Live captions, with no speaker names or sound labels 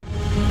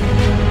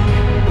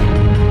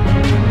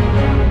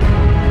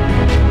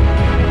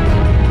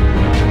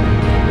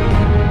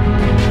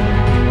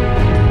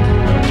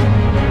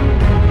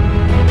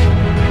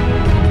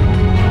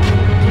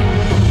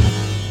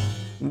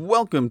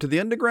welcome to the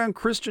Underground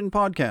Christian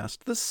Podcast,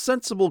 the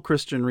sensible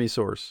Christian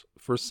resource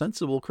for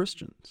sensible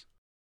Christians.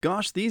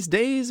 Gosh, these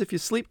days, if you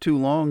sleep too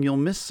long, you'll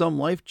miss some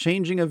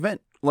life-changing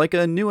event, like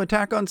a new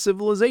attack on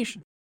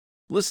civilization.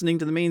 Listening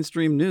to the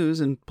mainstream news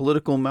and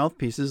political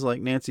mouthpieces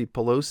like Nancy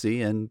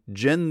Pelosi and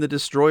Jen the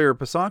Destroyer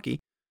Psaki,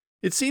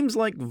 it seems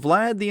like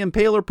Vlad the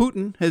Impaler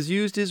Putin has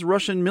used his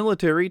Russian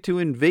military to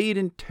invade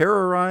and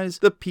terrorize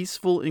the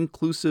peaceful,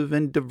 inclusive,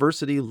 and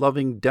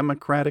diversity-loving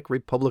Democratic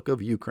Republic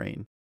of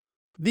Ukraine.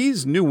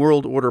 These New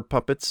World Order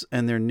puppets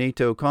and their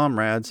NATO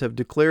comrades have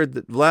declared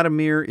that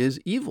Vladimir is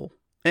evil,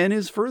 and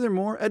is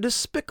furthermore a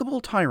despicable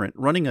tyrant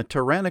running a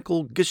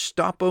tyrannical,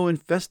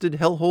 Gestapo-infested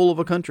hellhole of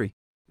a country.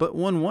 But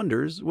one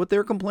wonders what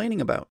they're complaining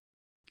about.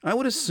 I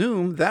would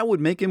assume that would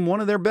make him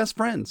one of their best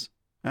friends.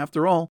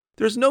 After all,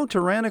 there's no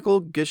tyrannical,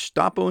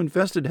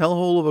 Gestapo-infested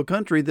hellhole of a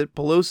country that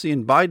Pelosi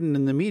and Biden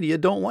and the media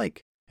don't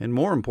like, and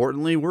more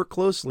importantly, work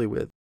closely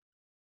with.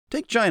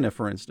 Take China,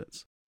 for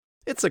instance.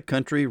 It's a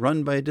country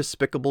run by a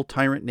despicable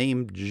tyrant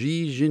named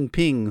Xi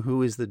Jinping,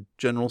 who is the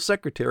General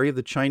Secretary of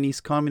the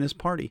Chinese Communist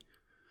Party.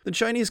 The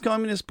Chinese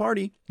Communist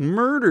Party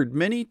murdered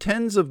many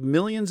tens of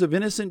millions of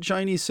innocent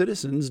Chinese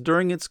citizens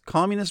during its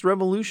Communist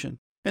Revolution,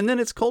 and then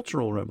its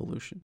Cultural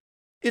Revolution.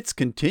 It's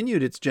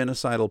continued its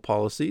genocidal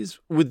policies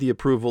with the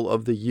approval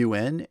of the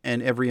UN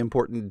and every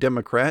important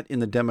Democrat in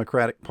the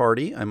Democratic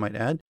Party, I might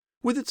add,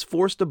 with its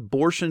forced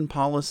abortion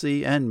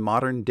policy and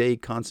modern-day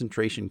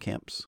concentration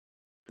camps.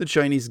 The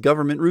Chinese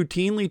government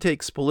routinely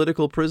takes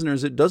political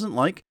prisoners it doesn't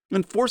like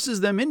and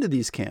forces them into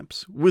these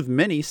camps, with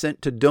many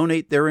sent to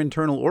donate their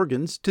internal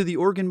organs to the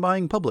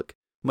organ-buying public,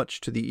 much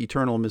to the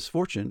eternal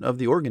misfortune of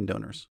the organ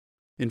donors.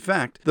 In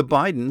fact, the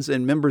Bidens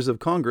and members of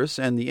Congress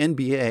and the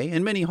NBA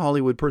and many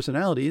Hollywood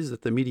personalities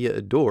that the media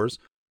adores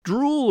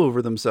drool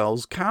over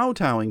themselves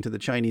kowtowing to the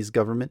Chinese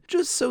government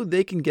just so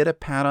they can get a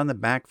pat on the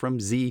back from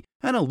Xi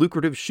and a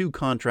lucrative shoe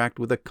contract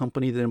with a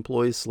company that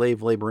employs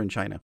slave labor in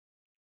China.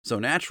 So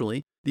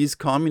naturally, these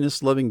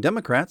communist-loving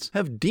Democrats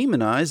have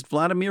demonized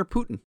Vladimir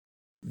Putin.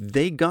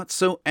 They got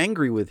so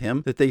angry with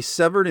him that they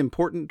severed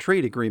important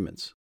trade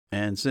agreements.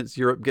 And since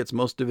Europe gets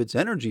most of its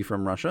energy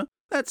from Russia,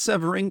 that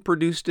severing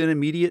produced an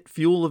immediate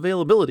fuel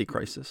availability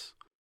crisis.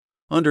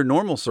 Under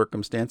normal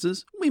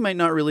circumstances, we might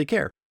not really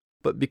care.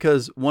 But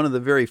because one of the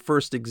very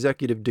first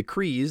executive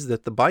decrees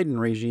that the Biden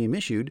regime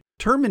issued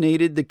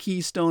terminated the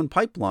Keystone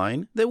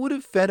Pipeline that would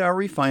have fed our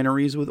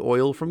refineries with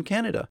oil from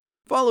Canada,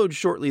 followed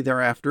shortly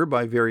thereafter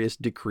by various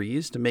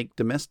decrees to make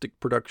domestic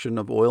production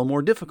of oil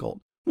more difficult,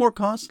 more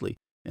costly,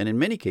 and in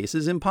many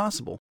cases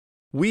impossible.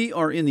 We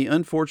are in the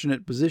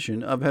unfortunate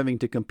position of having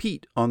to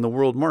compete on the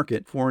world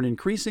market for an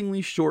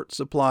increasingly short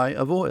supply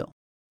of oil.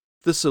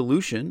 The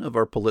solution of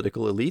our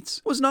political elites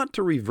was not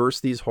to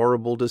reverse these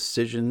horrible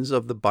decisions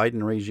of the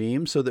Biden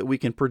regime so that we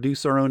can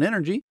produce our own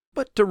energy,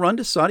 but to run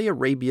to Saudi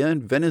Arabia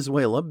and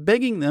Venezuela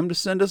begging them to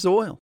send us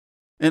oil.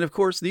 And of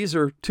course, these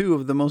are two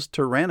of the most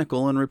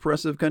tyrannical and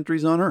repressive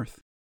countries on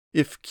earth.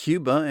 If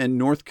Cuba and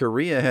North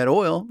Korea had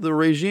oil, the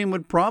regime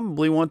would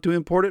probably want to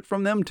import it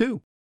from them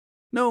too.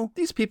 No,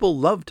 these people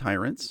love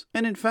tyrants,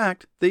 and in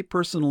fact, they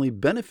personally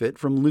benefit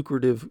from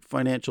lucrative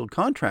financial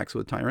contracts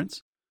with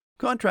tyrants.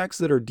 Contracts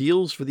that are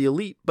deals for the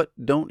elite, but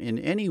don't in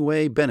any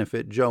way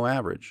benefit Joe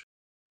Average.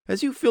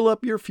 As you fill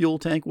up your fuel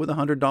tank with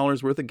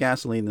 $100 worth of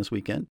gasoline this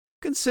weekend,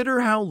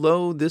 consider how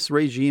low this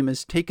regime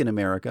has taken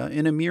America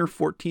in a mere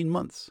 14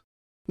 months.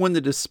 When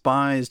the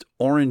despised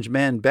Orange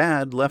Man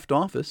Bad left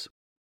office,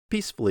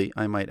 peacefully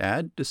I might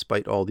add,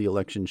 despite all the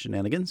election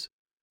shenanigans,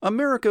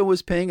 America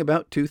was paying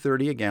about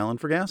 $2.30 a gallon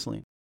for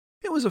gasoline.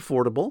 It was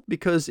affordable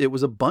because it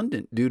was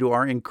abundant due to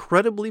our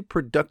incredibly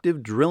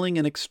productive drilling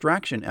and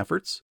extraction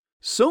efforts,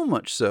 so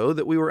much so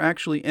that we were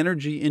actually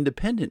energy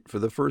independent for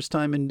the first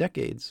time in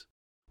decades.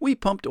 We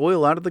pumped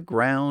oil out of the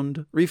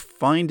ground,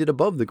 refined it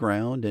above the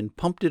ground, and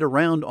pumped it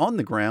around on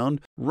the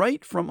ground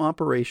right from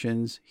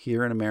operations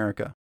here in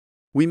America.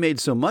 We made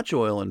so much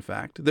oil, in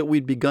fact, that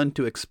we'd begun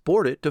to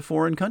export it to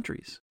foreign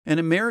countries. And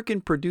American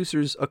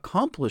producers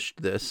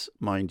accomplished this,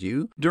 mind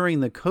you,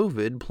 during the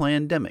COVID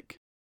pandemic.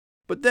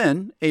 But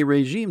then, a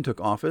regime took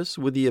office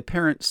with the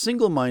apparent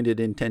single-minded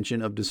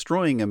intention of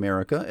destroying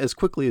America as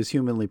quickly as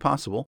humanly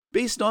possible,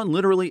 based on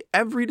literally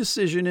every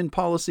decision and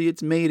policy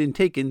it's made and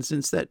taken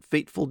since that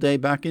fateful day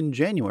back in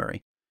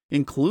January,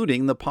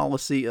 including the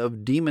policy of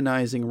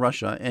demonizing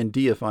Russia and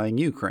deifying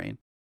Ukraine.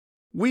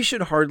 We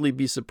should hardly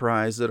be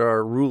surprised that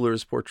our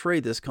rulers portray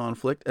this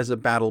conflict as a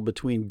battle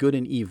between good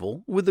and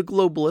evil, with the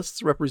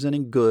globalists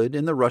representing good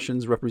and the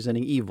Russians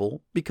representing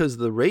evil, because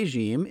the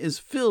regime is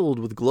filled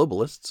with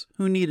globalists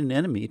who need an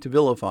enemy to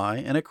vilify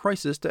and a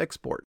crisis to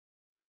export.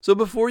 So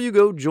before you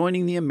go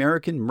joining the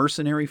American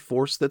mercenary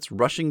force that's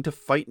rushing to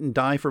fight and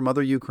die for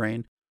Mother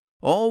Ukraine,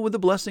 all with the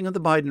blessing of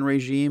the Biden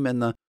regime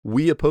and the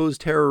We Oppose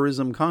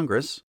Terrorism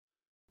Congress,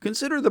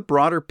 consider the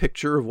broader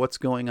picture of what's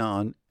going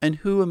on and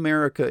who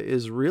America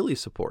is really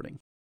supporting.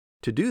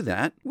 To do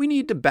that, we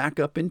need to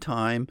back up in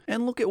time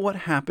and look at what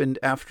happened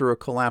after a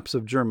collapse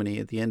of Germany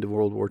at the end of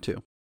World War II.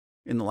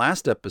 In the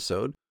last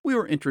episode, we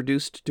were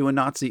introduced to a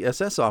Nazi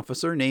SS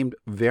officer named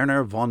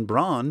Werner von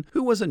Braun,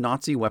 who was a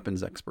Nazi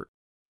weapons expert.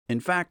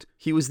 In fact,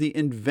 he was the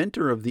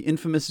inventor of the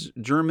infamous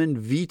German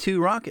V-2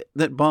 rocket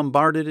that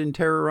bombarded and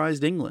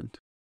terrorized England.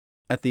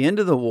 At the end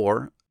of the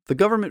war, the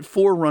government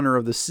forerunner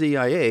of the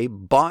CIA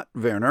bought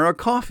Werner a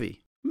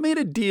coffee, made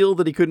a deal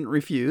that he couldn't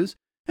refuse,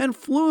 and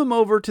flew him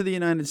over to the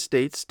United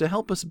States to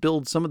help us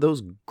build some of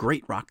those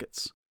great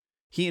rockets.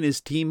 He and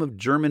his team of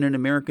German and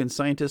American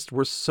scientists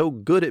were so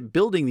good at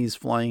building these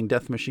flying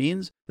death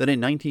machines that in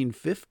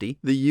 1950,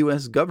 the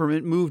U.S.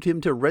 government moved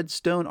him to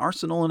Redstone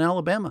Arsenal in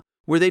Alabama,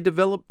 where they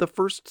developed the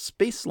first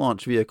space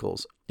launch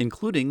vehicles,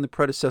 including the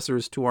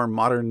predecessors to our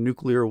modern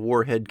nuclear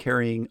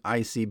warhead-carrying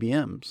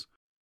ICBMs.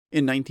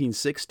 In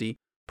 1960,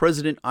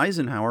 President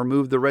Eisenhower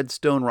moved the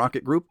Redstone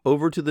rocket group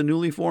over to the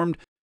newly formed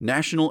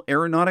National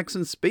Aeronautics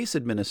and Space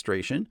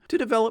Administration to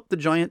develop the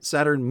giant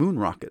Saturn moon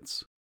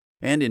rockets.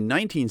 And in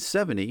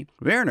 1970,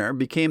 Werner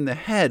became the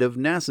head of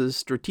NASA's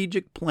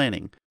strategic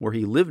planning, where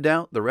he lived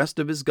out the rest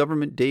of his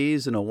government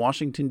days in a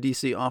Washington,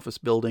 D.C. office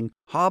building,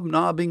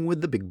 hobnobbing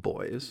with the big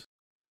boys.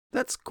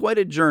 That's quite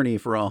a journey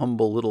for a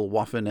humble little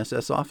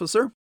Waffen-SS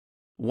officer.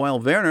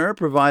 While Werner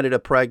provided a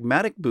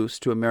pragmatic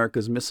boost to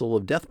America's Missile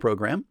of Death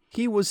program,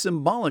 he was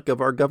symbolic of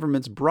our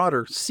government's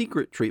broader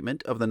secret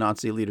treatment of the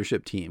Nazi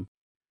leadership team.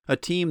 A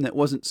team that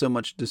wasn't so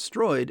much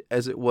destroyed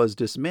as it was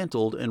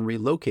dismantled and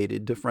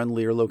relocated to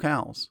friendlier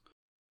locales.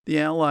 The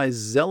Allies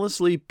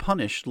zealously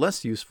punished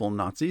less useful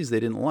Nazis they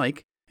didn't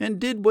like, and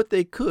did what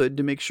they could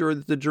to make sure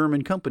that the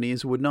German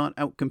companies would not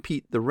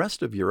outcompete the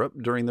rest of Europe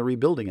during the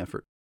rebuilding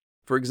effort.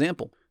 For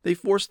example, they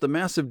forced the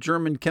massive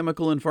German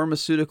chemical and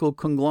pharmaceutical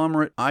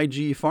conglomerate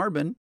IG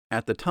Farben,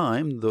 at the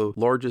time the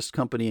largest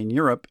company in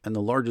Europe and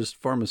the largest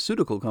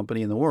pharmaceutical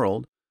company in the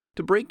world,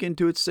 to break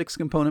into its 6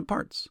 component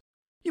parts.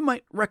 You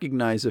might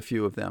recognize a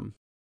few of them.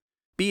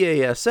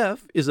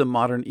 BASF is a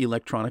modern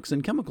electronics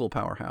and chemical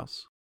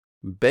powerhouse.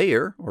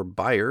 Bayer, or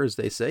Bayer as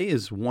they say,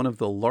 is one of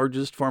the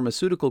largest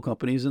pharmaceutical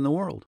companies in the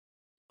world.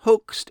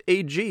 Hoechst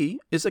AG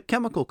is a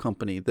chemical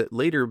company that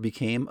later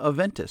became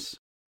Aventis.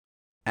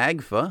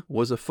 Agfa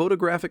was a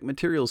photographic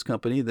materials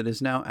company that is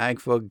now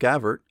Agfa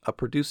Gavert, a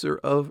producer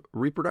of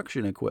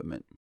reproduction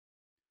equipment.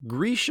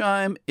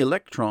 Griesheim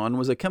Elektron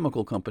was a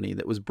chemical company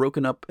that was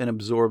broken up and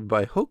absorbed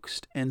by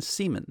Hoechst and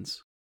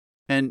Siemens.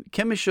 And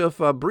Chemische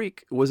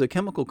Fabrik was a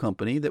chemical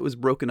company that was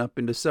broken up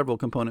into several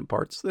component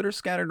parts that are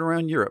scattered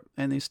around Europe,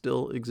 and they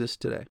still exist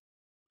today.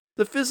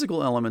 The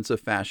physical elements of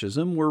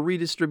fascism were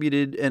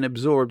redistributed and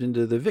absorbed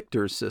into the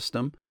victor's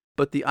system,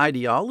 but the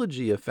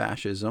ideology of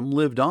fascism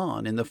lived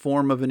on in the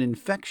form of an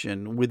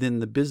infection within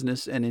the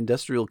business and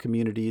industrial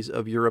communities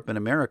of Europe and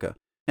America,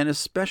 and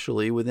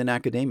especially within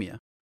academia.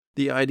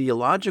 The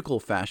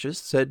ideological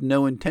fascists had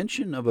no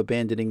intention of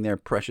abandoning their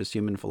precious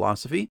human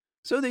philosophy,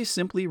 so they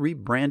simply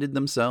rebranded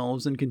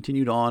themselves and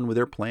continued on with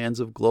their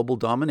plans of global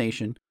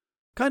domination,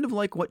 kind of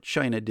like what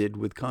China did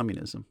with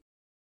communism.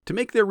 To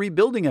make their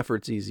rebuilding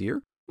efforts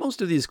easier,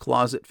 most of these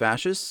closet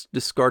fascists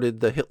discarded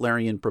the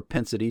Hitlerian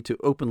propensity to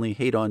openly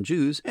hate on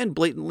Jews and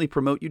blatantly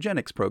promote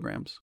eugenics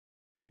programs.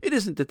 It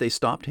isn't that they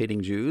stopped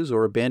hating Jews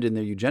or abandoned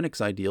their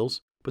eugenics ideals,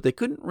 but they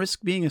couldn't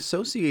risk being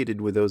associated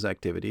with those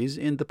activities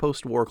in the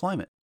post-war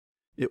climate.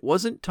 It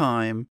wasn't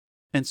time,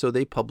 and so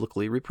they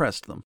publicly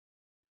repressed them.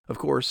 Of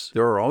course,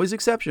 there are always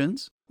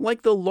exceptions,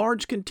 like the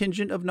large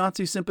contingent of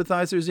Nazi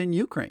sympathizers in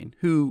Ukraine,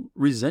 who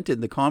resented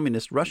the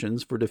communist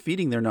Russians for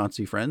defeating their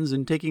Nazi friends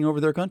and taking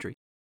over their country.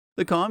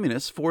 The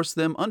communists forced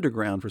them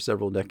underground for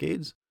several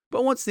decades,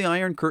 but once the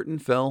Iron Curtain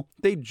fell,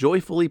 they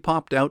joyfully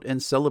popped out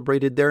and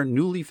celebrated their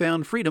newly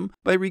found freedom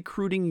by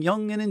recruiting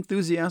young and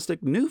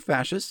enthusiastic new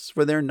fascists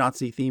for their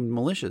Nazi-themed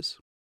militias.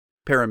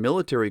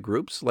 Paramilitary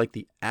groups like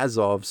the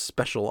Azov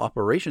Special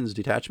Operations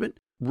Detachment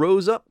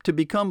rose up to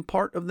become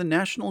part of the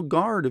National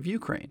Guard of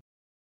Ukraine.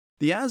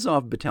 The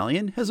Azov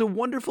Battalion has a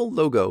wonderful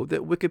logo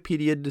that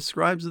Wikipedia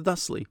describes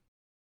thusly.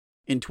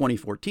 In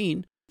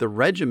 2014, the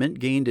regiment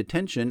gained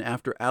attention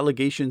after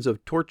allegations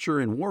of torture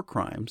and war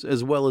crimes,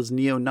 as well as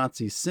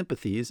neo-Nazi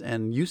sympathies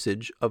and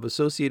usage of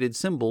associated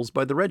symbols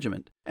by the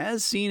regiment,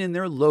 as seen in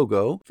their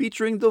logo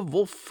featuring the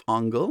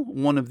Wolfangel,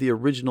 one of the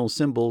original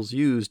symbols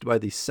used by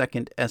the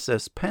 2nd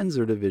SS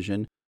Panzer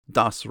Division,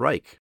 Das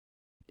Reich.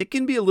 It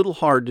can be a little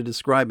hard to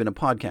describe in a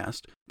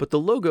podcast, but the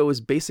logo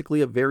is basically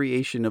a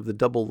variation of the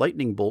double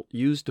lightning bolt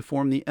used to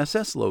form the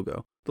SS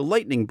logo, the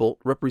lightning bolt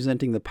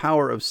representing the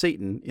power of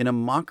Satan in a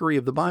mockery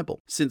of the Bible,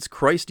 since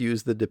Christ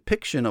used the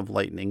depiction of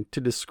lightning to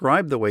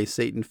describe the way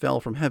Satan fell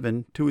from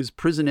heaven to his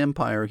prison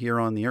empire here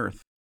on the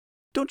earth.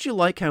 Don't you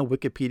like how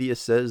Wikipedia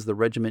says the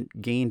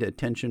regiment gained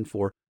attention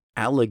for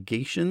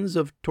allegations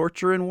of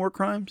torture and war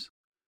crimes?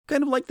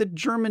 Kind of like the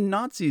German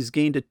Nazis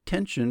gained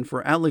attention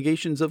for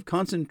allegations of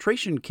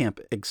concentration camp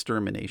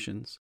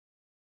exterminations.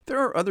 There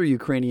are other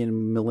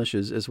Ukrainian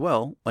militias as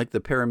well, like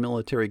the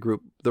paramilitary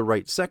group The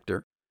Right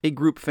Sector, a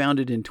group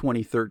founded in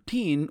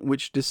 2013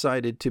 which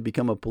decided to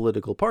become a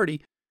political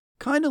party,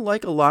 kind of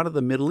like a lot of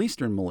the Middle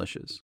Eastern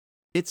militias.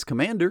 Its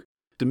commander,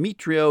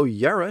 Dmytro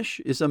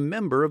Yarosh, is a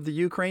member of the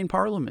Ukraine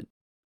parliament.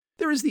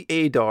 There is the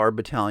Adar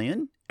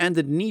Battalion and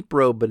the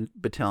Dnipro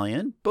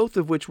Battalion, both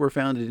of which were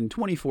founded in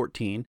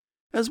 2014,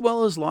 as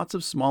well as lots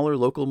of smaller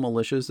local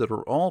militias that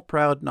are all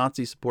proud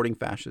Nazi-supporting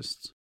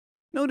fascists.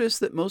 Notice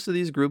that most of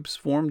these groups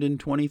formed in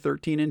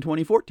 2013 and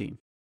 2014.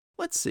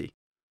 Let's see.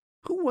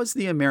 Who was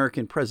the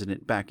American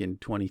president back in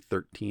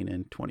 2013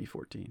 and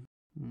 2014?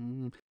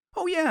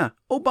 Oh yeah,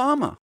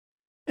 Obama.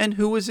 And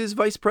who was his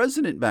vice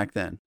president back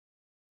then?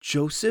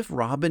 Joseph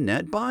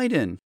Robinette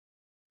Biden.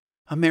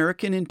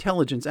 American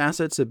intelligence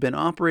assets have been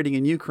operating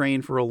in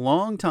Ukraine for a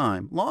long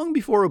time, long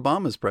before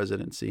Obama's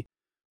presidency,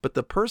 but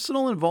the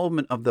personal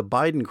involvement of the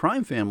Biden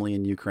crime family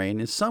in Ukraine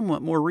is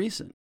somewhat more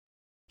recent.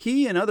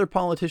 He and other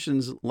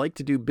politicians like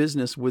to do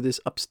business with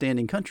this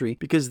upstanding country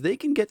because they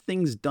can get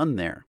things done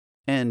there,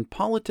 and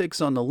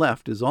politics on the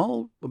left is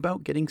all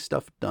about getting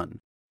stuff done,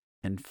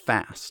 and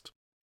fast.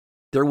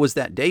 There was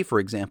that day, for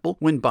example,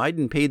 when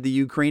Biden paid the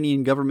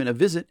Ukrainian government a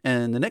visit,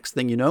 and the next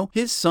thing you know,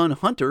 his son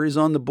Hunter is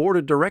on the board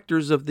of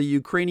directors of the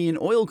Ukrainian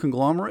oil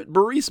conglomerate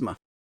Burisma.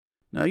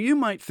 Now, you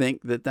might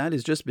think that that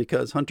is just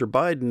because Hunter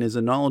Biden is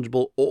a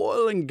knowledgeable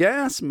oil and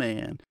gas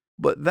man,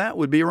 but that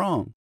would be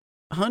wrong.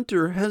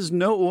 Hunter has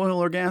no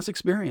oil or gas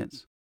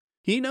experience.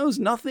 He knows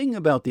nothing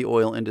about the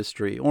oil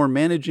industry or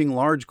managing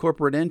large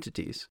corporate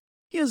entities.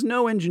 He has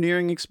no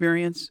engineering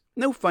experience,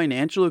 no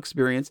financial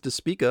experience to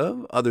speak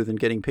of, other than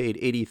getting paid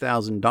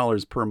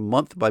 $80,000 per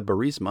month by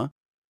Burisma.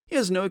 He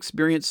has no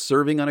experience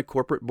serving on a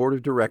corporate board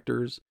of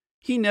directors.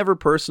 He never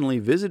personally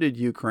visited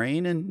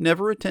Ukraine and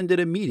never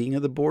attended a meeting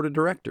of the board of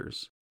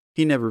directors.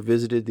 He never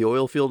visited the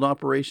oil field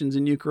operations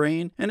in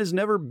Ukraine and has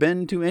never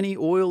been to any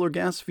oil or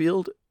gas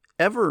field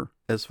ever,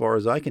 as far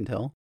as I can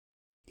tell.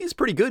 He's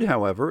pretty good,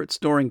 however, at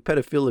storing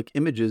pedophilic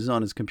images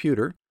on his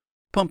computer,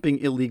 pumping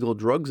illegal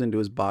drugs into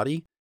his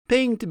body,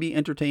 paying to be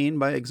entertained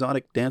by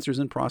exotic dancers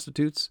and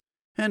prostitutes,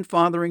 and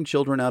fathering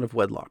children out of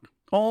wedlock.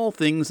 All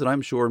things that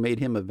I'm sure made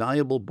him a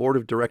valuable board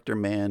of director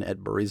man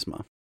at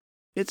Burisma.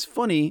 It's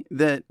funny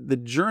that the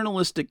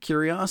journalistic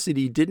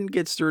curiosity didn't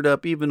get stirred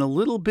up even a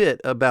little bit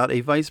about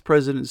a vice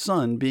president's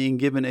son being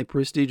given a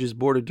prestigious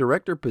board of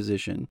director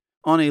position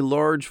on a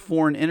large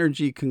foreign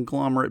energy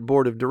conglomerate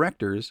board of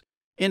directors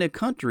in a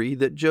country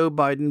that Joe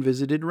Biden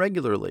visited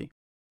regularly.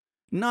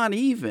 Not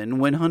even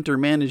when Hunter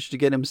managed to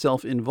get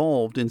himself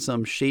involved in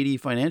some shady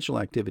financial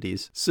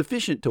activities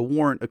sufficient to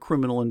warrant a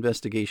criminal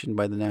investigation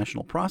by the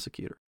national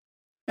prosecutor.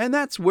 And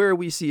that's where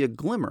we see a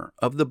glimmer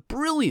of the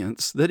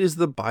brilliance that is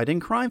the Biden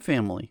crime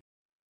family.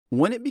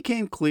 When it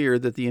became clear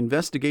that the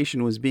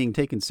investigation was being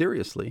taken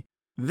seriously,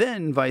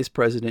 then Vice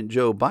President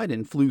Joe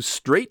Biden flew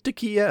straight to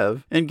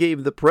Kiev and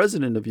gave the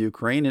president of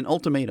Ukraine an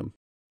ultimatum.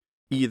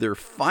 Either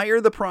fire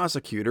the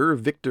prosecutor,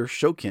 Viktor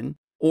Shokin,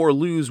 or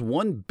lose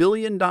 $1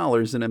 billion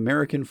in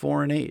American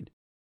foreign aid.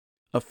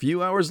 A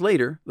few hours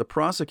later, the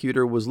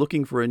prosecutor was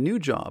looking for a new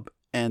job,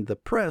 and the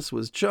press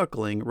was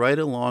chuckling right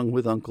along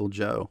with Uncle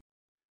Joe.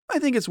 I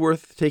think it's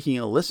worth taking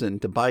a listen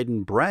to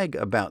Biden brag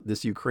about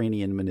this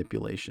Ukrainian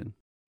manipulation.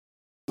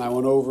 I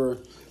went over,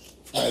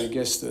 I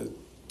guess, the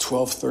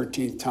 12th,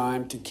 13th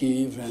time to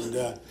Kyiv,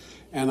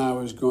 and I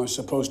was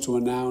supposed to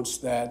announce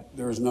that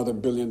there was another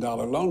 $1 billion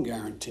loan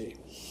guarantee.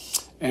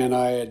 And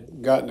I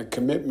had gotten a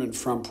commitment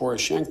from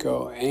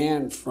Poroshenko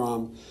and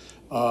from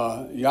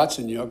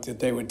Yatsenyuk that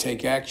they would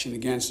take action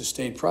against the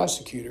state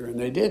prosecutor, and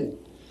they didn't.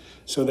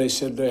 So they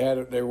said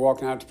they were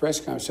walking out to press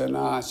conference. I said,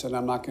 no, I said,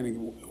 we're not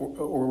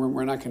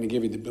going to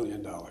give you the $1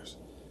 billion.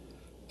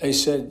 They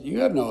said, you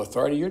have no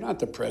authority. You're not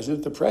the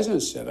president. The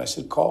president said. I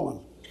said, call him.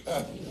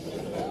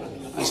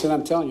 I said,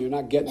 I'm telling you, you're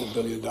not getting the $1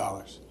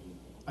 billion.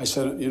 I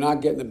said, you're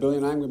not getting the $1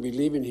 billion. I'm going to be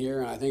leaving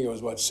here. And I think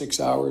it was, 6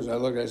 hours?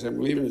 I said,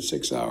 I'm leaving in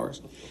 6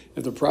 hours.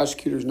 If the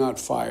prosecutor's not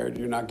fired,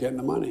 you're not getting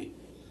the money.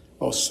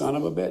 Oh, son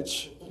of a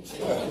bitch.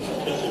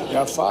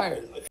 Got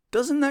fired.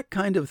 Doesn't that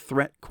kind of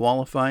threat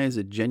qualify as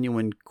a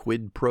genuine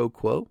quid pro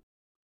quo?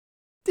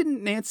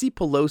 Didn't Nancy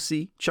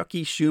Pelosi,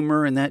 Chucky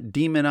Schumer, and that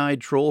demon-eyed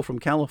troll from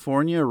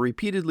California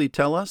repeatedly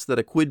tell us that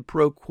a quid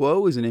pro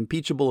quo is an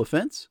impeachable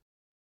offense?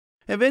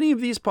 Have any of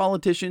these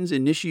politicians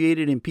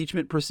initiated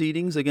impeachment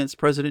proceedings against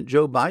President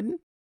Joe Biden?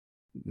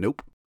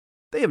 Nope.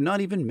 They have not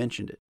even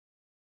mentioned it.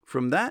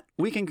 From that,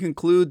 we can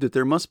conclude that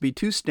there must be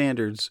two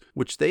standards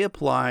which they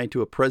apply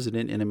to a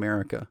president in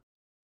America.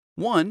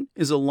 One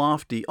is a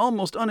lofty,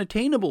 almost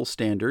unattainable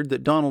standard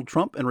that Donald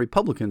Trump and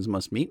Republicans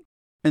must meet,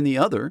 and the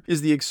other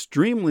is the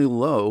extremely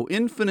low,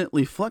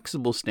 infinitely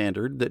flexible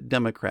standard that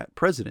Democrat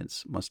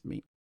presidents must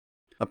meet.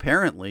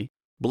 Apparently,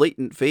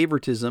 blatant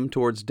favoritism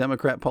towards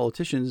Democrat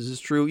politicians is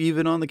true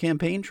even on the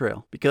campaign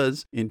trail,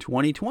 because in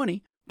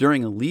 2020,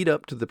 during a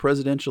lead-up to the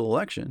presidential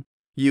election,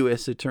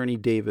 U.S. Attorney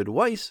David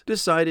Weiss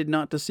decided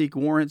not to seek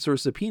warrants or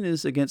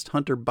subpoenas against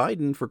Hunter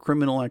Biden for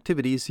criminal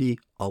activities he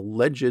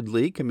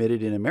allegedly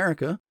committed in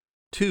America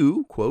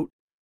to, quote,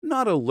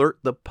 not alert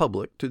the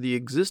public to the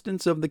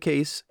existence of the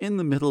case in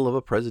the middle of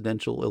a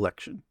presidential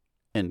election,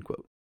 end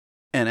quote.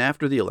 And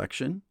after the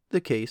election, the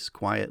case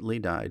quietly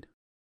died.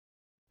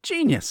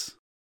 Genius!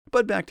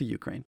 But back to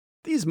Ukraine.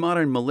 These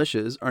modern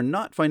militias are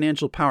not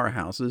financial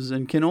powerhouses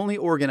and can only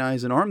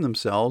organize and arm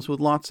themselves with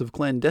lots of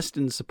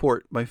clandestine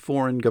support by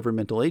foreign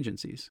governmental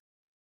agencies.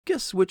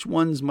 Guess which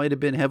ones might have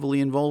been heavily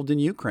involved in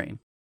Ukraine?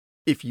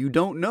 If you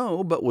don't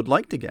know but would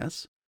like to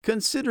guess,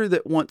 consider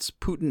that once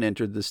Putin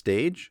entered the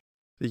stage,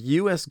 the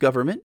US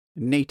government,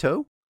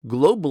 NATO,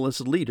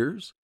 globalist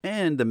leaders,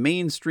 and the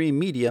mainstream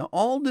media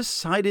all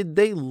decided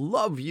they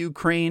love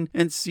Ukraine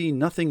and see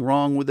nothing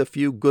wrong with a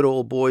few good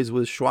old boys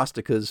with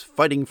swastikas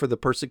fighting for the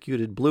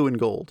persecuted blue and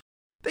gold.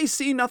 They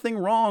see nothing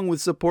wrong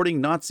with supporting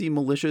Nazi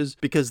militias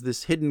because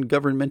this hidden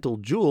governmental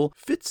jewel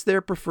fits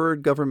their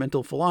preferred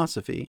governmental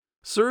philosophy,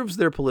 serves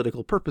their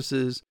political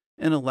purposes,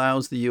 and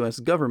allows the US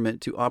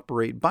government to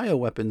operate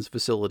bioweapons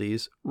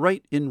facilities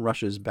right in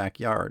Russia's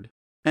backyard.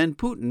 And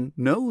Putin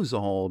knows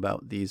all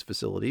about these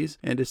facilities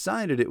and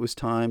decided it was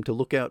time to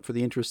look out for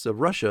the interests of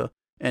Russia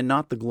and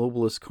not the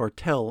globalist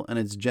cartel and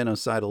its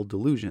genocidal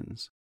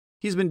delusions.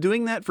 He's been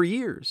doing that for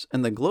years,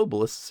 and the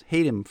globalists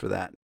hate him for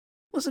that.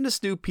 Listen to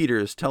Stu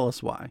Peters tell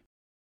us why.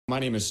 My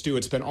name is Stu.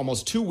 It's been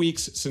almost 2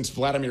 weeks since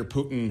Vladimir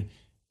Putin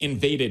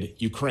invaded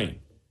Ukraine.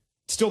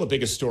 It's still the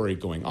biggest story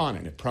going on,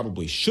 and it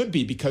probably should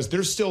be because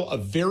there's still a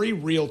very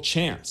real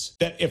chance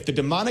that if the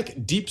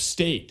demonic deep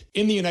state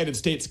in the United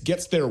States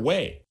gets their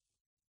way,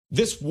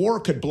 this war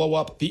could blow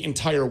up the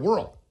entire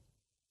world.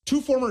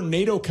 2 former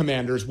NATO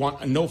commanders want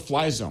a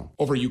no-fly zone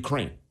over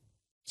Ukraine.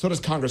 So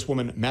does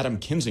Congresswoman Madam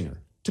Kinzinger.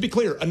 To be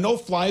clear, a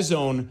no-fly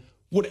zone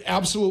would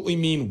absolutely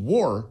mean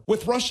war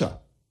with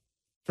Russia.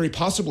 Very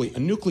possibly a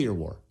nuclear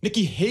war.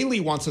 Nikki Haley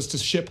wants us to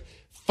ship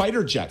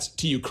fighter jets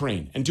to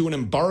Ukraine and do an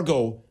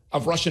embargo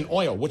of Russian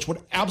oil, which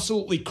would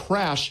absolutely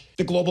crash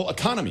the global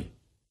economy.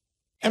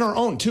 And our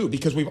own, too,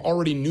 because we've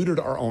already neutered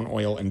our own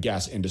oil and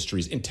gas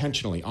industries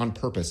intentionally, on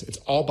purpose. It's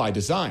all by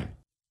design.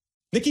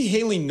 Nikki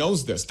Haley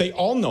knows this. They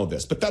all know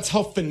this. But that's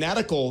how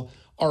fanatical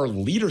our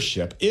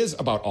leadership is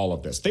about all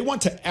of this. They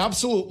want to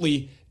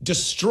absolutely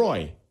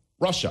destroy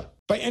Russia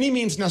by any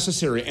means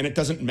necessary, and it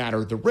doesn't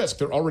matter the risk.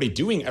 They're already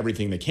doing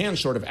everything they can,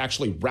 short of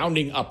actually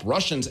rounding up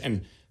Russians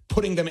and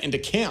putting them into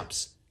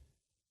camps.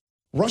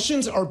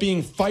 Russians are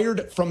being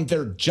fired from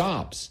their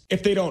jobs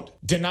if they don't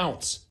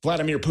denounce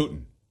Vladimir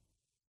Putin.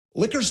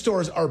 Liquor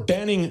stores are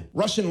banning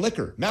Russian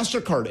liquor.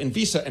 MasterCard and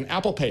Visa and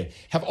Apple Pay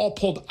have all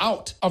pulled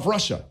out of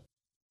Russia.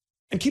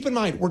 And keep in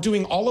mind, we're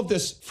doing all of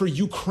this for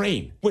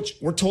Ukraine, which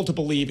we're told to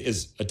believe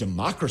is a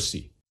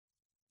democracy.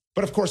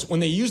 But of course,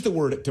 when they use the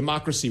word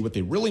democracy, what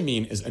they really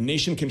mean is a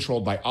nation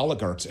controlled by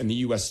oligarchs and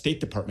the US State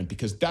Department,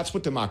 because that's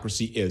what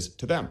democracy is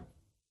to them.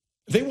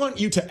 They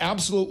want you to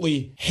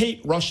absolutely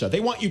hate Russia.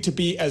 They want you to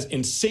be as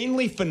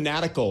insanely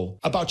fanatical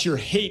about your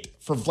hate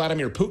for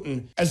Vladimir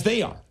Putin as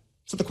they are.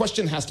 So the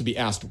question has to be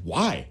asked,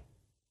 why?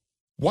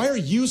 Why are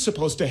you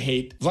supposed to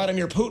hate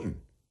Vladimir Putin?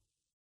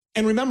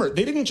 And remember,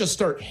 they didn't just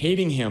start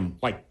hating him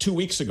like 2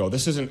 weeks ago.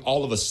 This isn't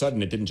all of a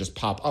sudden, it didn't just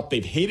pop up.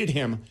 They've hated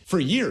him for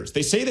years.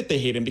 They say that they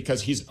hate him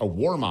because he's a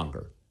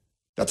warmonger.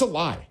 That's a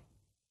lie.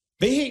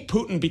 They hate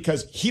Putin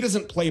because he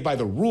doesn't play by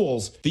the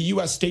rules the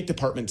US State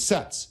Department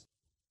sets.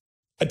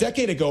 A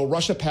decade ago,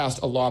 Russia passed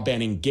a law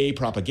banning gay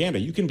propaganda.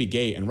 You can be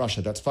gay in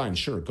Russia, that's fine,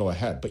 sure, go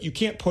ahead. But you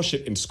can't push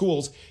it in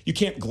schools. You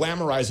can't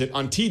glamorize it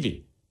on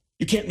TV.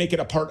 You can't make it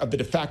a part of the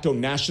de facto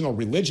national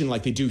religion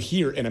like they do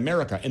here in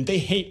America. And they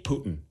hate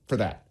Putin for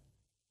that.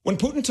 When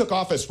Putin took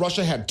office,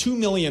 Russia had 2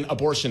 million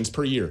abortions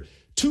per year.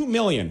 2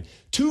 million.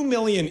 2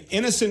 million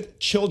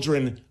innocent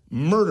children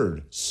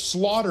murdered,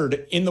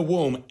 slaughtered in the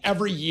womb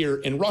every year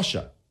in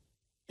Russia.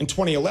 In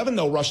 2011,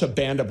 though, Russia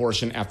banned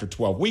abortion after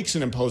 12 weeks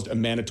and imposed a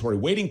mandatory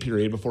waiting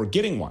period before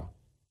getting one.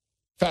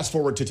 Fast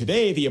forward to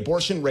today, the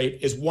abortion rate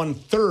is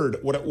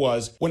 1/3 what it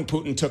was when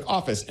Putin took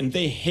office, and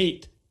they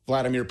hate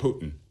Vladimir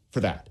Putin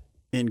for that.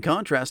 In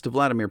contrast to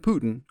Vladimir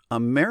Putin,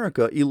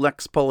 America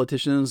elects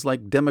politicians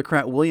like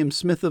Democrat William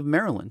Smith of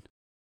Maryland.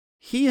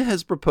 He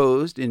has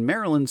proposed in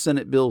Maryland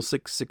Senate Bill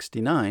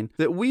 669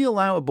 that we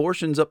allow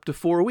abortions up to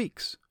 4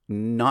 weeks,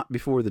 not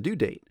before the due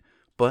date,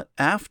 but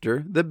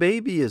after the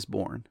baby is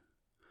born.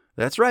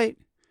 That's right.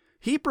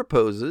 He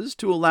proposes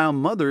to allow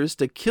mothers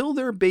to kill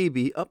their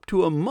baby up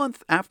to a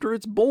month after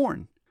it's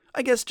born.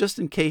 I guess just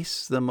in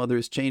case the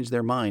mothers change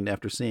their mind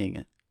after seeing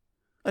it.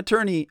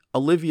 Attorney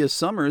Olivia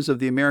Summers of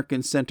the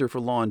American Center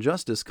for Law and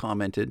Justice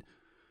commented,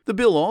 "The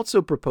bill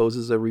also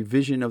proposes a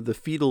revision of the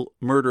fetal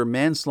murder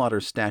manslaughter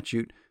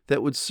statute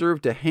that would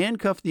serve to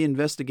handcuff the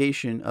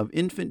investigation of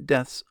infant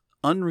deaths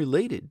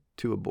unrelated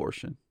to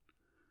abortion."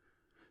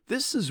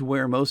 This is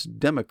where most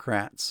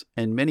Democrats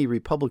and many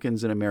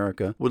Republicans in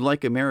America would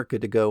like America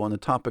to go on the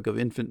topic of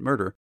infant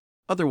murder,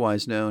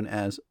 otherwise known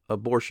as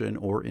abortion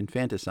or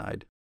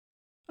infanticide.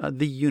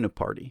 The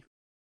Uniparty.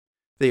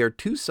 They are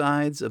two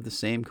sides of the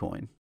same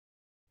coin.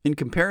 In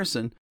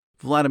comparison,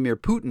 Vladimir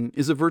Putin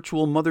is a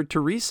virtual Mother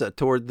Teresa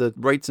toward the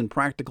rights and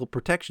practical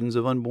protections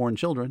of unborn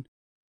children.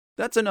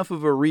 That's enough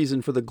of a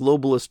reason for the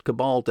globalist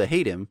cabal to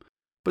hate him,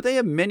 but they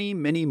have many,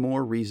 many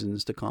more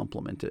reasons to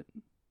compliment it.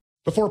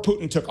 Before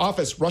Putin took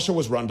office, Russia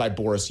was run by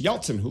Boris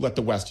Yeltsin, who let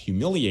the West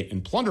humiliate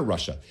and plunder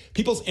Russia.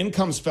 People's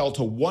incomes fell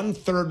to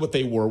 1/3 what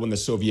they were when the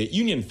Soviet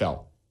Union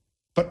fell.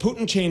 But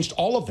Putin changed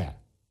all of that.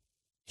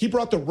 He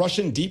brought the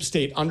Russian deep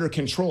state under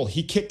control.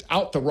 He kicked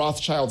out the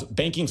Rothschilds'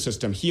 banking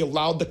system. He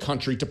allowed the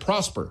country to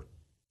prosper.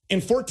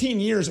 In 14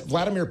 years,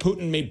 Vladimir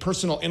Putin made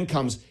personal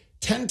incomes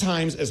 10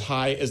 times as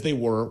high as they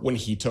were when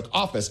he took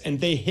office, and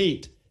they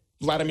hate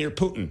Vladimir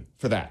Putin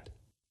for that.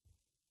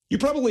 You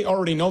probably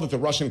already know that the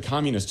Russian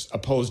communists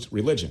opposed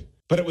religion,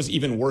 but it was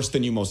even worse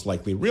than you most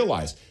likely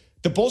realize.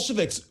 The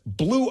Bolsheviks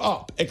blew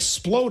up,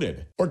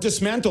 exploded, or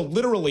dismantled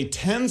literally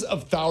tens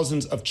of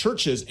thousands of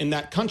churches in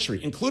that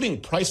country,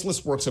 including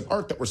priceless works of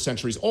art that were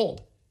centuries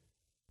old.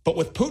 But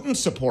with Putin's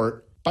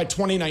support, by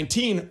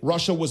 2019,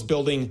 Russia was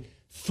building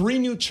 3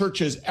 new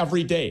churches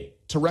every day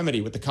to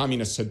remedy what the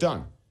communists had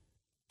done.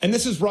 And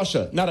this is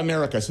Russia, not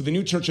America, so the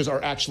new churches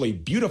are actually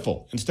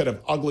beautiful instead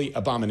of ugly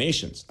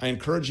abominations. I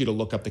encourage you to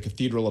look up the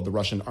Cathedral of the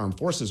Russian Armed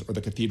Forces or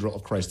the Cathedral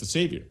of Christ the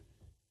Savior.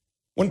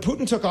 When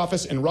Putin took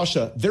office in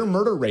Russia, their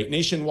murder rate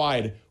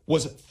nationwide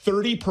was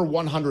 30 per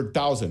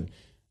 100,000.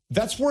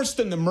 That's worse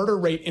than the murder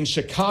rate in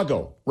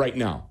Chicago right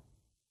now.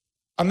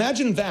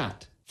 Imagine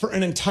that for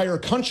an entire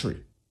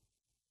country.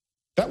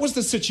 That was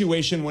the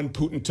situation when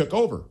Putin took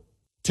over.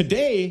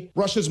 Today,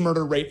 Russia's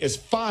murder rate is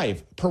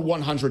 5 per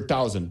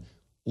 100,000,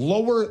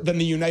 lower than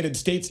the United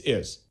States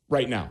is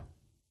right now.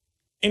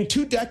 In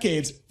 2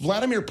 decades,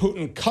 Vladimir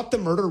Putin cut the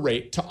murder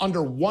rate to under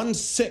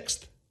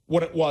 1/6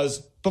 what it was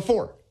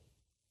before.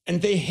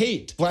 And they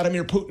hate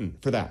Vladimir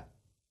Putin for that.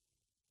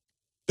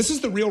 This is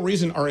the real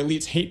reason our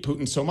elites hate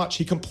Putin so much.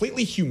 He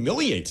completely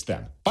humiliates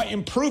them by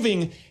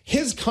improving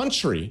his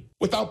country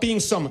without being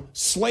some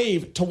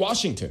slave to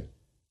Washington.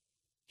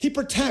 He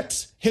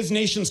protects his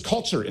nation's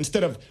culture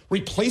instead of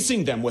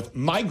replacing them with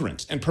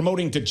migrants and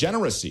promoting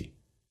degeneracy.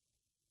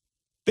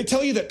 They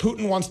tell you that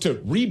Putin wants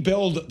to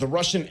rebuild the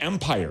Russian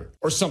Empire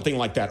or something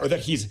like that, or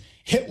that he's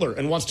Hitler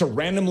and wants to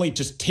randomly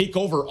just take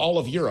over all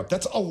of Europe.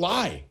 That's a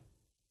lie.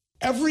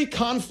 Every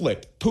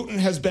conflict Putin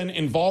has been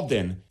involved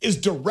in is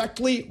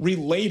directly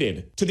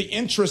related to the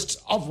interests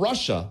of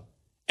Russia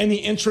and the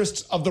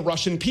interests of the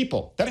Russian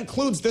people. That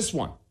includes this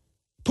one.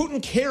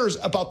 Putin cares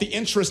about the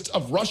interests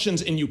of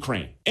Russians in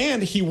Ukraine,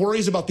 and he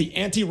worries about the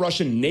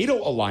anti-Russian NATO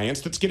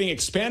alliance that's getting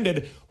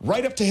expanded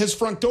right up to his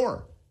front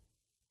door.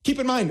 Keep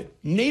in mind,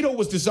 NATO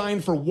was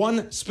designed for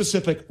one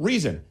specific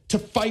reason: to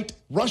fight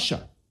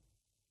Russia.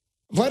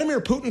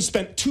 Vladimir Putin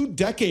spent 2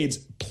 decades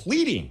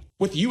pleading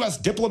with U.S.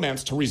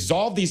 diplomats to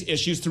resolve these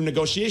issues through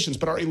negotiations,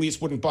 but our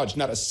elites wouldn't budge,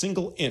 not a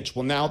single inch.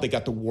 Well, now they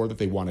got the war that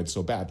they wanted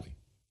so badly.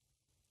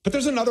 But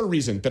there's another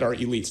reason that our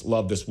elites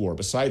love this war.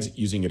 Besides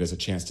using it as a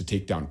chance to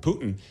take down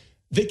Putin,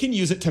 they can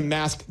use it to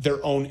mask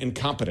their own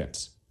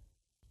incompetence.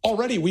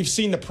 Already, we've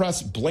seen the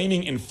press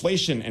blaming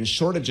inflation and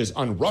shortages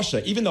on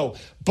Russia, even though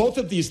both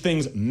of these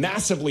things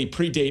massively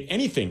predate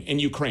anything in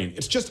Ukraine.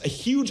 It's just a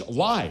huge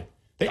lie.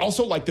 They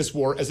also like this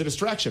war as a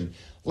distraction.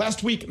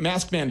 Last week,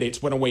 mask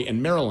mandates went away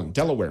in Maryland,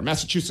 Delaware,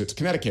 Massachusetts,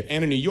 Connecticut,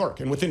 and in New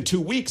York. And within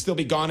 2 weeks, they'll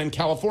be gone in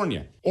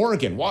California,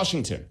 Oregon,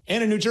 Washington,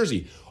 and in New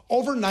Jersey.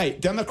 Overnight,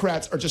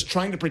 Democrats are just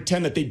trying to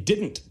pretend that they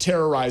didn't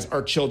terrorize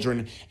our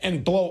children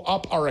and blow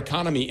up our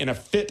economy in a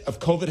fit of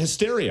COVID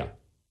hysteria.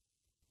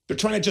 They're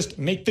trying to just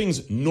make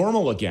things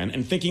normal again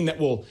and thinking that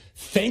we'll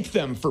thank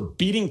them for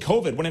beating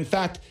COVID, when in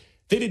fact,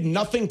 they did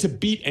nothing to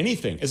beat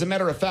anything. As a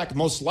matter of fact,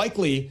 most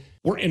likely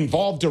were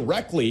involved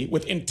directly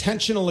with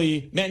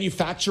intentionally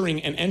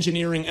manufacturing and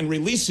engineering and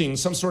releasing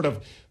some sort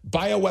of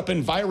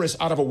bioweapon virus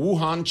out of a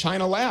Wuhan,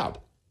 China lab.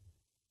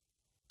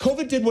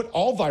 COVID did what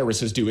all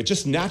viruses do. It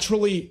just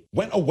naturally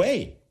went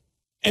away.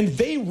 And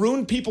they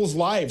ruined people's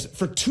lives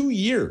for 2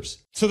 years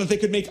so that they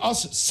could make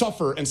us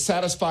suffer and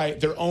satisfy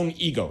their own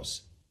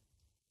egos.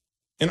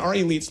 And our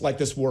elites like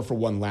this war for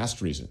one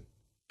last reason,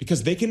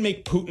 because they can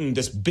make Putin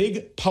this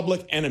big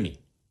public enemy.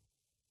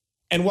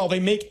 And while they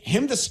make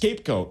him the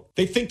scapegoat,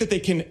 they think that they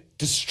can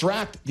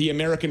distract the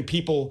American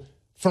people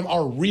from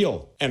our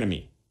real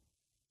enemy,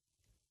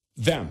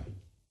 them.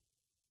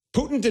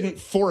 Putin didn't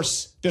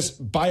force this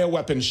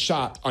bioweapon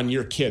shot on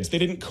your kids. They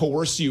didn't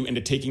coerce you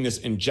into taking this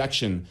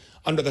injection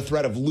under the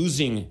threat of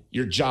losing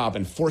your job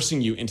and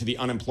forcing you into the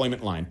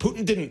unemployment line.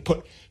 Putin didn't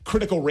put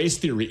critical race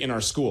theory in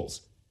our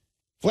schools.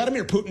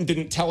 Vladimir Putin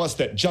didn't tell us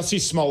that Jussie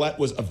Smollett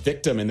was a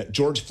victim and that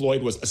George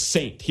Floyd was a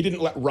saint. He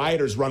didn't let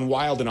rioters run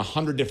wild in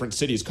 100 different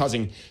cities,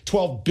 causing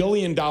 $12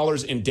 billion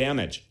in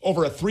damage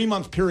over a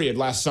 3-month period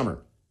last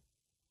summer.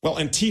 Well,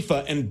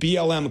 Antifa and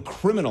BLM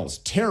criminals,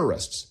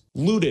 terrorists,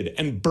 looted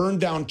and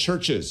burned down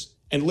churches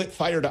and lit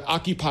fire to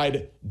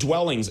occupied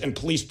dwellings and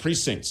police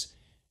precincts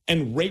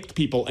and raped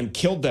people and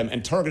killed them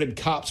and targeted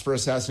cops for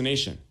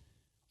assassination.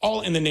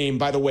 All in the name,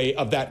 by the way,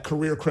 of that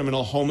career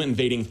criminal home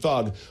invading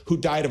thug who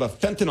died of a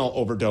fentanyl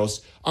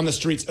overdose on the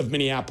streets of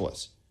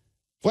Minneapolis.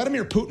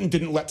 Vladimir Putin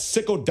didn't let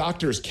sicko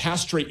doctors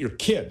castrate your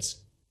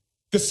kids.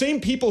 The same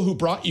people who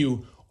brought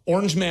you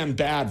Orange Man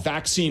bad,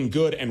 vaccine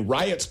good, and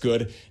riots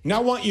good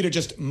now want you to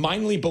just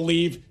mindly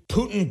believe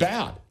Putin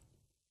bad.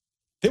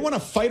 They want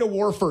to fight a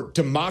war for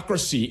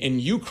democracy in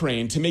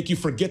Ukraine to make you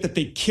forget that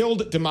they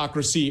killed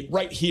democracy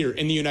right here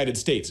in the United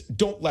States.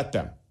 Don't let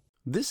them.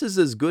 This is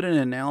as good an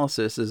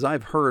analysis as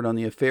I've heard on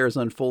the affairs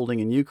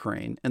unfolding in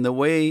Ukraine and the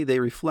way they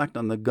reflect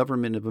on the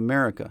government of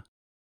America.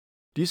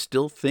 Do you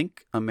still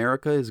think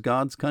America is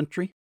God's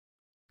country?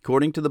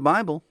 According to the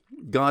Bible,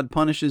 God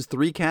punishes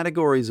 3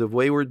 categories of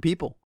wayward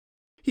people.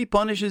 He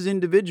punishes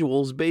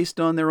individuals based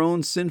on their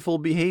own sinful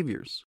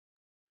behaviors.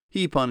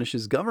 He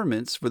punishes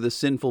governments for the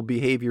sinful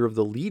behavior of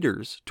the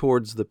leaders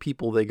towards the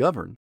people they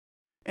govern.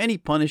 And he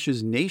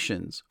punishes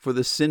nations for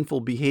the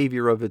sinful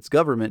behavior of its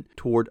government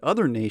toward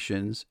other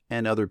nations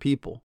and other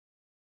people.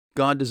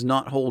 God does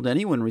not hold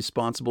anyone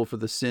responsible for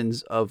the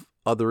sins of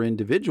other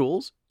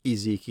individuals,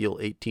 Ezekiel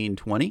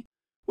 18:20,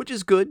 which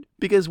is good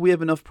because we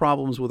have enough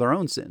problems with our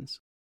own sins.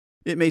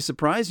 It may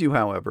surprise you,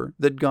 however,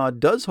 that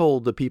God does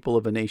hold the people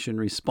of a nation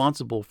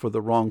responsible for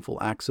the wrongful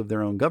acts of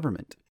their own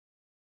government.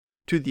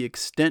 To the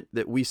extent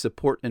that we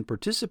support and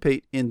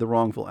participate in the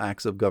wrongful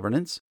acts of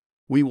governance,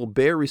 we will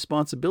bear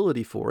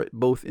responsibility for it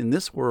both in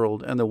this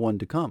world and the one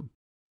to come.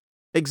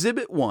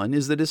 Exhibit 1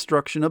 is the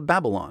destruction of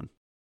Babylon.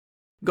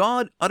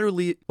 God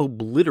utterly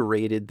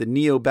obliterated the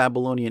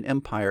Neo-Babylonian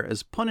Empire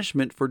as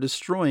punishment for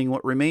destroying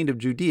what remained of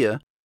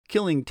Judea,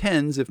 killing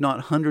tens if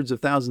not hundreds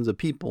of thousands of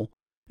people,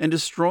 and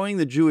destroying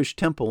the Jewish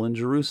temple in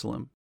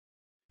Jerusalem.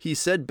 He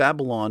said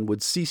Babylon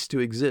would cease to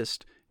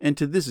exist, and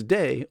to this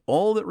day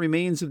all that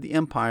remains of the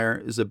empire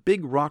is a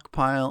big rock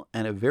pile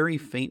and a very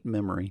faint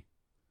memory.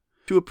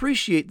 To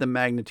appreciate the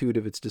magnitude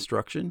of its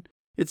destruction,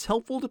 it's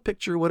helpful to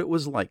picture what it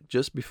was like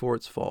just before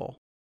its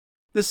fall.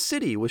 The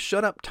city was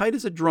shut up tight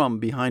as a drum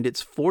behind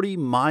its 40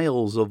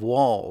 miles of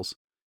walls,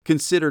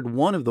 considered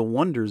one of the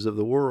wonders of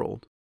the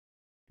world.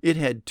 It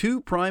had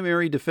 2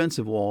 primary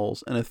defensive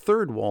walls and a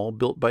third wall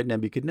built by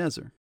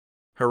Nebuchadnezzar.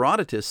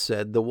 Herodotus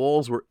said the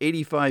walls were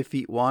 85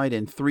 feet wide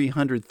and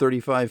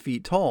 335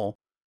 feet tall,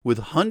 with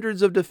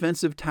hundreds of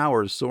defensive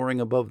towers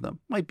soaring above them.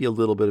 Might be a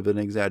little bit of an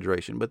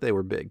exaggeration, but they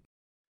were big.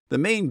 The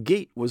main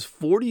gate was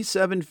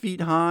 47 feet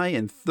high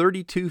and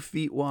 32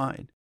 feet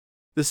wide.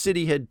 The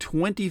city had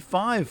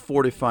 25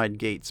 fortified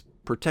gates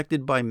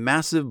protected by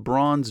massive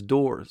bronze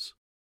doors.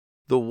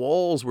 The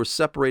walls were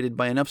separated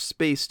by enough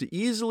space to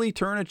easily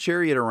turn a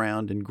chariot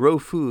around and grow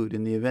food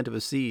in the event of a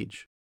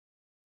siege.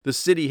 The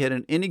city had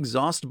an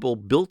inexhaustible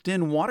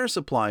built-in water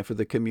supply for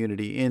the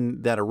community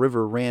in that a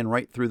river ran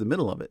right through the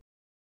middle of it.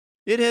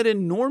 It had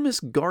enormous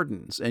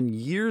gardens and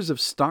years of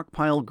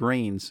stockpiled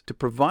grains to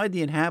provide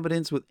the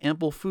inhabitants with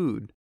ample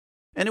food,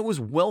 and it was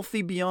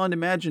wealthy beyond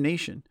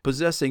imagination,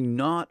 possessing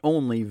not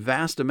only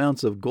vast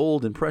amounts of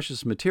gold and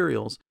precious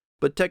materials,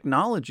 but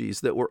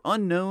technologies that were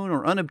unknown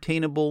or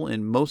unobtainable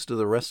in most of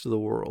the rest of the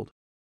world.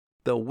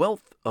 The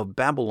wealth of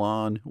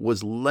Babylon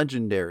was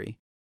legendary,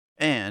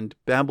 and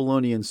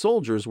Babylonian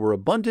soldiers were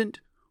abundant,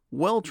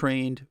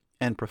 well-trained,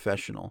 and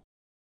professional.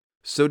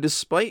 So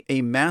despite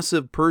a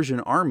massive Persian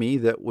army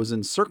that was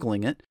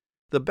encircling it,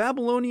 the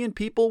Babylonian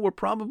people were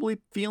probably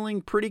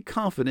feeling pretty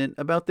confident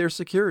about their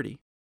security.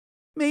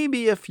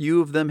 Maybe a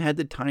few of them had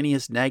the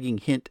tiniest nagging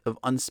hint of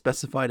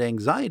unspecified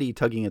anxiety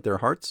tugging at their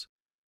hearts,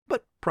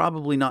 but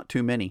probably not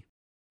too many.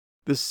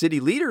 The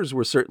city leaders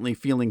were certainly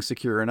feeling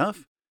secure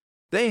enough.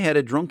 They had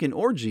a drunken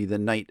orgy the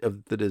night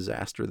of the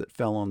disaster that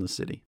fell on the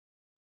city.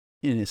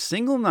 In a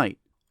single night,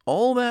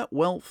 all that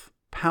wealth,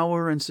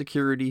 power, and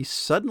security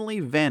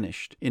suddenly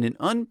vanished in an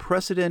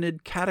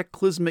unprecedented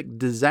cataclysmic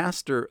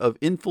disaster of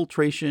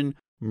infiltration,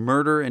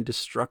 murder, and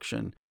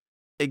destruction,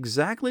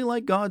 exactly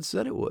like God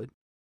said it would.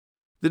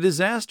 The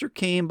disaster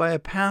came by a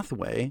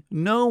pathway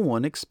no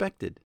one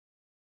expected.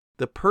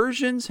 The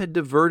Persians had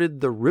diverted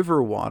the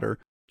river water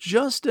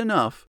just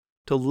enough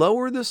to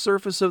lower the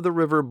surface of the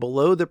river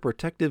below the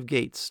protective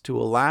gates to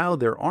allow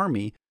their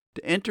army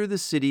to enter the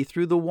city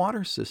through the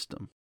water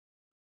system.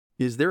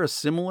 Is there a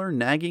similar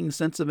nagging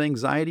sense of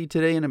anxiety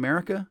today in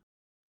America?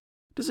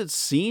 Does it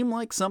seem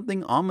like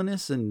something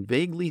ominous and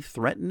vaguely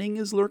threatening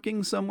is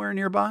lurking somewhere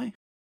nearby?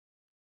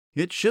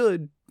 It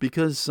should,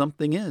 because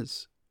something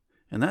is.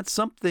 And that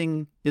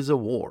something is a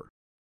war.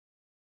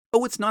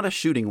 Oh, it's not a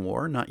shooting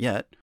war, not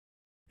yet.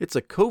 It's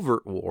a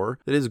covert war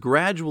that is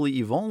gradually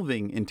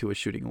evolving into a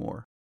shooting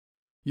war.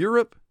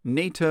 Europe,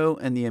 NATO,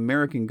 and the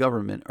American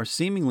government are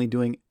seemingly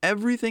doing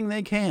everything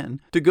they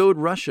can to goad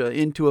Russia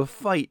into a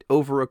fight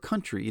over a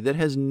country that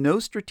has no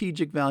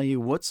strategic value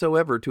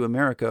whatsoever to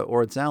America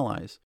or its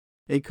allies,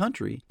 a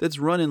country that's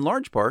run in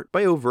large part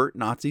by overt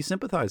Nazi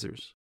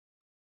sympathizers.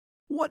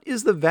 What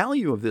is the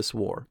value of this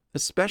war,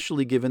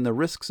 especially given the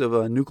risks of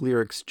a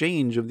nuclear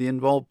exchange of the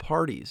involved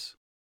parties?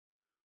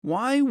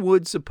 Why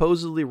would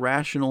supposedly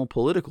rational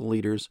political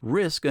leaders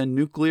risk a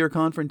nuclear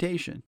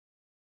confrontation?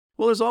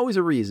 Well, there's always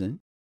a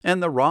reason,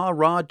 and the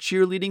rah-rah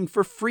cheerleading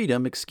for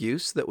freedom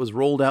excuse that was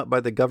rolled out by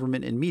the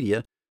government and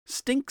media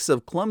stinks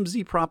of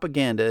clumsy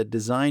propaganda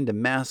designed to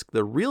mask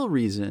the real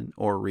reason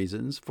or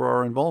reasons for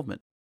our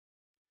involvement.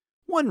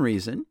 One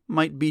reason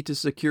might be to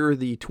secure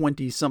the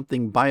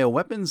 20-something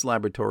bioweapons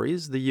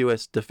laboratories the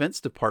U.S.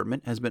 Defense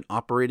Department has been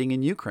operating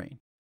in Ukraine.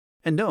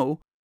 And no,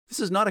 this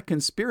is not a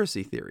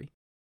conspiracy theory.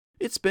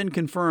 It's been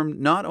confirmed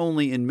not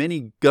only in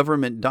many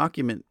government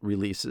document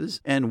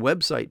releases and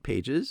website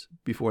pages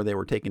before they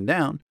were taken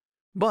down,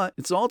 But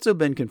it's also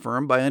been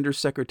confirmed by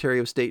Undersecretary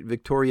of State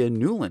Victoria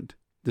Nuland,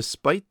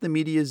 despite the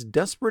media's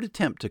desperate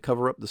attempt to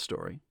cover up the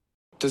story.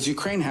 Does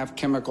Ukraine have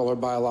chemical or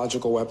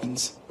biological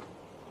weapons?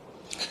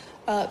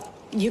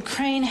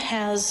 Ukraine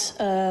has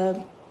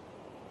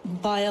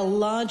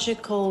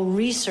biological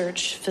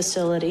research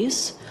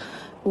facilities,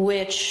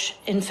 which,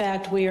 in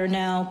fact, we are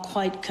now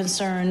quite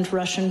concerned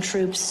Russian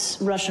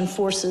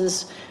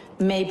forces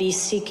may be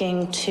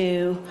seeking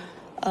to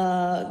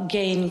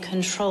gain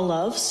control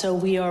of. So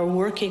we are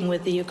working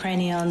with the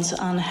Ukrainians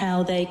on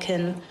how they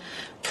can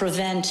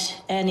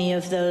prevent any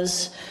of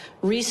those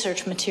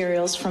research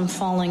materials from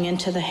falling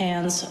into the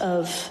hands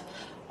of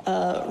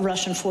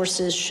Russian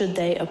forces should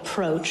they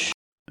approach.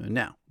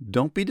 Now,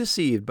 don't be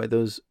deceived by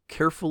those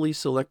carefully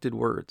selected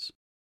words.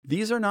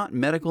 These are not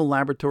medical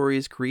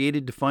laboratories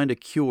created to find a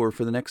cure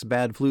for the next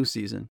bad flu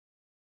season.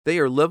 They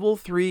are level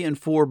 3 and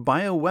 4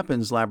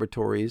 bioweapons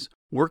laboratories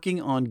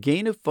working on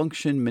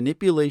gain-of-function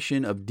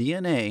manipulation of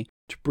DNA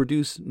to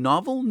produce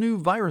novel new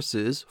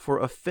viruses for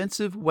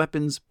offensive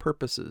weapons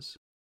purposes.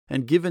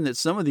 And given that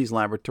some of these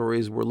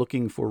laboratories were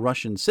looking for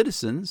Russian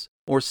citizens,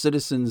 or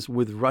citizens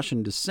with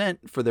Russian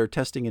descent for their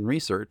testing and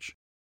research,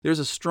 there's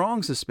a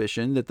strong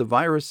suspicion that the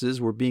viruses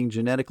were being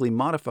genetically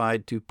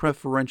modified to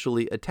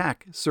preferentially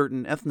attack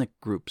certain ethnic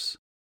groups,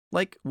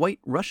 like white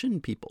Russian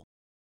people.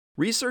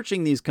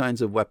 Researching these kinds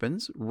of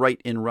weapons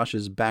right in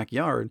Russia's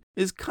backyard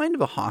is kind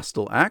of a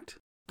hostile act,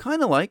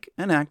 kind of like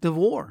an act of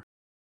war.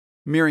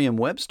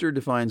 Merriam-Webster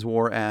defines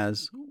war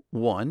as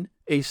 1.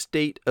 A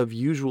state of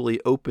usually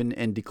open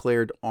and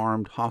declared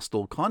armed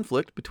hostile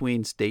conflict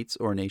between states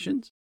or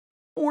nations,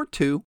 or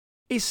 2.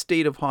 A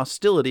state of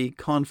hostility,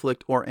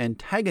 conflict, or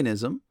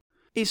antagonism,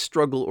 a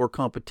struggle or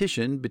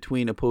competition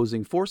between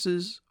opposing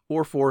forces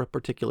or for a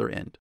particular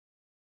end.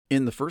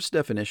 In the first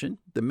definition,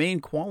 the main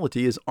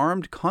quality is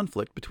armed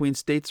conflict between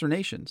states or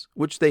nations,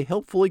 which they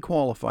helpfully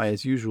qualify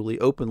as usually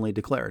openly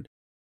declared.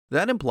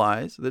 That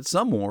implies that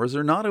some wars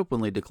are not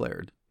openly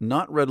declared,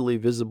 not readily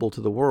visible to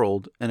the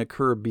world, and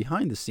occur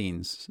behind the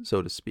scenes,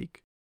 so to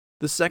speak.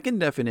 The second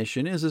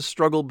definition is a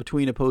struggle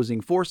between opposing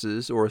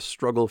forces or a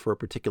struggle for a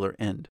particular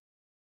end.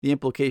 The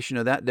implication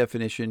of that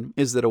definition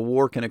is that a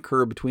war can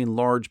occur between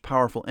large,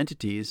 powerful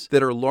entities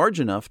that are large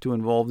enough to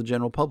involve the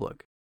general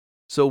public.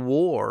 So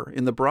war,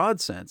 in the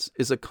broad sense,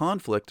 is a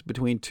conflict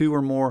between two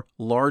or more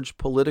large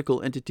political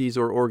entities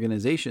or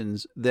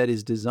organizations that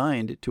is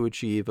designed to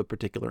achieve a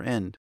particular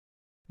end.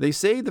 They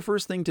say the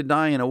first thing to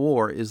die in a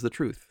war is the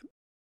truth.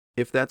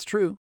 If that's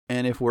true,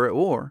 and if we're at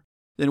war,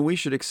 then we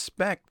should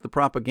expect the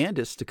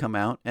propagandists to come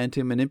out and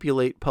to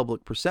manipulate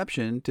public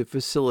perception to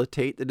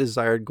facilitate the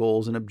desired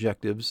goals and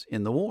objectives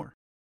in the war.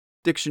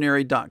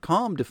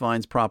 Dictionary.com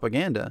defines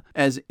propaganda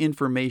as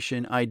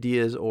information,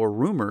 ideas, or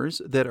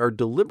rumors that are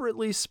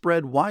deliberately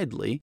spread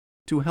widely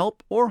to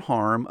help or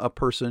harm a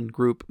person,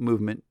 group,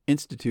 movement,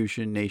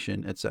 institution,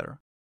 nation, etc.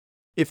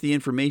 If the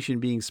information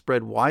being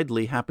spread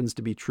widely happens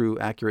to be true,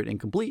 accurate, and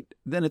complete,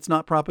 then it's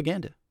not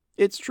propaganda.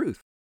 It's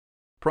truth.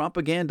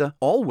 Propaganda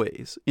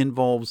always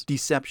involves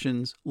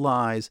deceptions,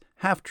 lies,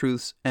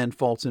 half-truths, and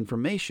false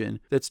information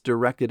that's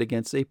directed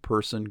against a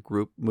person,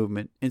 group,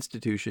 movement,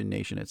 institution,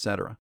 nation,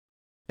 etc.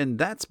 And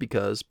that's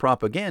because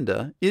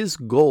propaganda is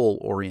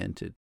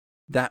goal-oriented.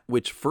 That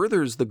which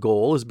furthers the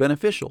goal is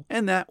beneficial,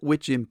 and that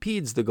which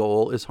impedes the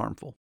goal is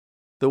harmful.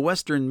 The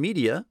Western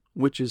media,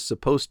 which is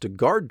supposed to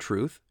guard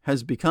truth,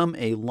 has become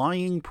a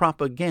lying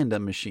propaganda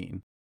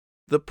machine.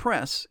 The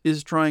press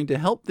is trying to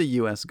help the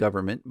U.S.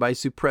 government by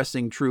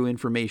suppressing true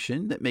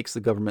information that makes the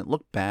government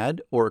look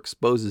bad or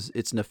exposes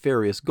its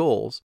nefarious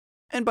goals,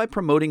 and by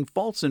promoting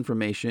false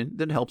information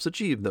that helps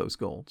achieve those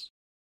goals.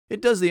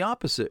 It does the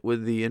opposite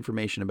with the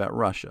information about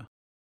Russia.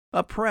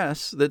 A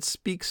press that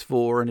speaks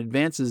for and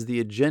advances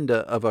the agenda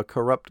of a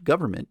corrupt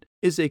government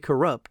is a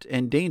corrupt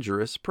and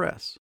dangerous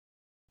press.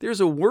 There's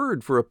a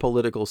word for a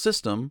political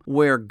system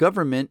where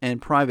government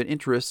and private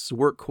interests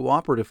work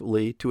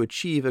cooperatively to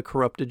achieve a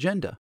corrupt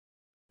agenda.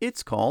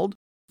 It's called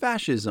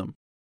fascism.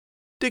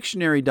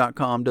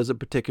 Dictionary.com does a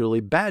particularly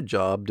bad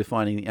job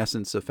defining the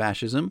essence of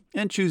fascism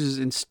and chooses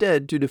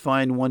instead to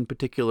define one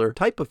particular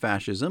type of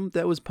fascism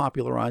that was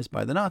popularized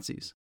by the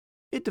Nazis.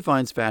 It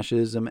defines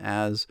fascism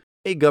as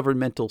a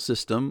governmental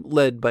system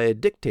led by a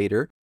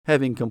dictator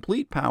having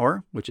complete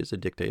power, which is a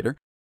dictator,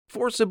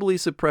 forcibly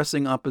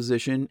suppressing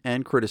opposition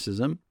and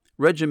criticism,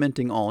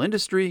 regimenting all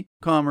industry,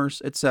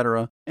 commerce,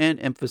 etc., and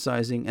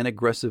emphasizing an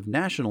aggressive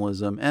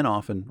nationalism and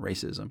often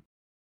racism.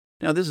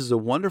 Now, this is a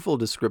wonderful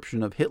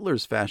description of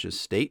Hitler's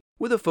fascist state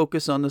with a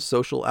focus on the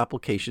social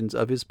applications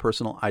of his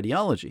personal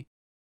ideology.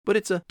 But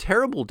it's a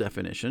terrible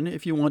definition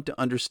if you want to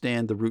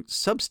understand the root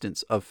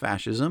substance of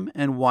fascism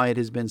and why it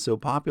has been so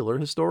popular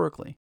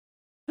historically.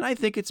 And I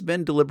think it's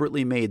been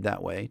deliberately made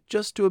that way,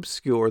 just to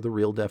obscure the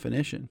real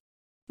definition.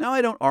 Now,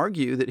 I don't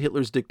argue that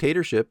Hitler's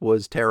dictatorship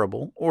was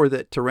terrible, or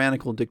that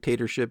tyrannical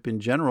dictatorship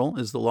in general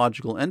is the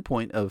logical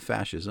endpoint of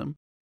fascism,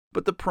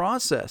 but the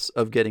process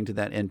of getting to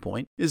that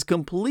endpoint is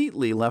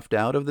completely left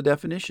out of the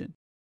definition.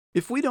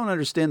 If we don't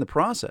understand the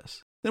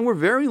process, then we're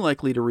very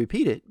likely to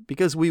repeat it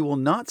because we will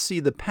not see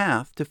the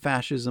path to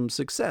fascism's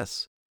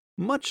success,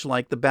 much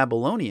like the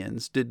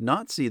Babylonians did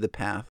not see the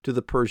path to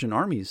the Persian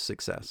army's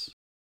success.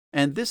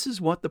 And this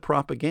is what the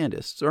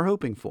propagandists are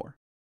hoping for.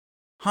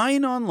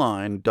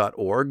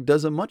 HeinOnline.org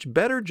does a much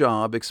better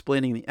job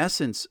explaining the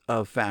essence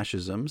of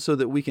fascism so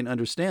that we can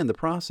understand the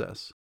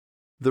process.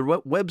 The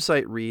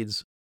website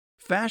reads,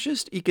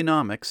 "Fascist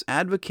economics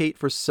advocate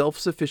for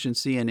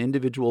self-sufficiency and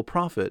individual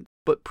profit,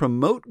 but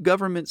promote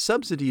government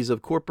subsidies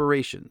of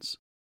corporations.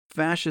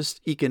 Fascist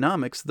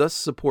economics thus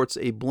supports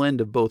a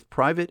blend of both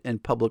private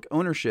and public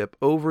ownership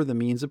over the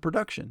means of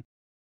production.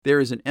 There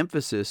is an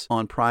emphasis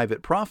on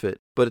private profit,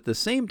 but at the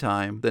same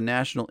time, the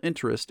national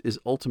interest is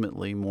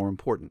ultimately more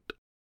important."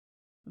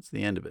 That's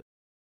the end of it.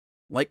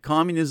 Like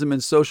communism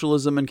and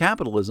socialism and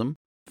capitalism,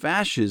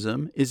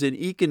 fascism is an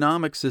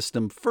economic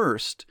system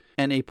first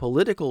and a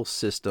political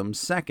system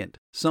second,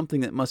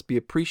 something that must be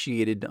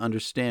appreciated to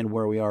understand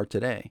where we are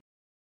today.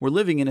 We're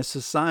living in a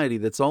society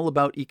that's all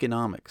about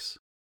economics.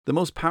 The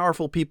most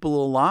powerful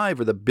people alive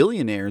are the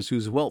billionaires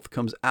whose wealth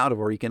comes out of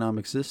our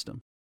economic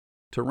system.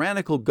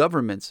 Tyrannical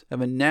governments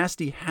have a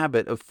nasty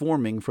habit of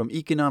forming from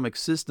economic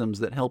systems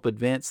that help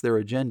advance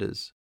their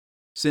agendas.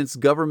 Since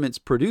governments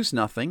produce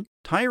nothing,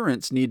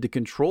 tyrants need to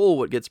control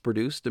what gets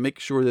produced to make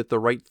sure that the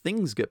right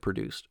things get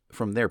produced,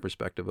 from their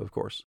perspective, of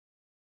course.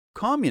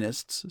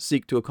 Communists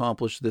seek to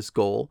accomplish this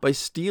goal by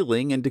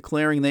stealing and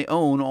declaring they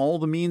own all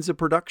the means of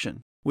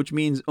production, which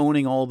means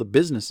owning all the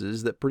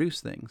businesses that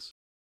produce things.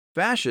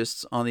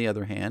 Fascists, on the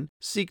other hand,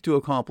 seek to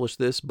accomplish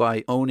this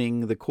by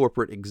owning the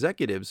corporate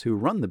executives who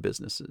run the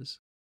businesses.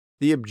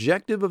 The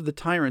objective of the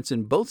tyrants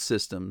in both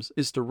systems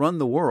is to run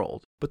the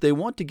world, but they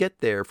want to get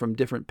there from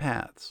different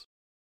paths.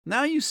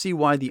 Now you see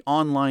why the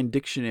online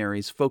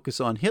dictionaries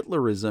focus on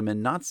Hitlerism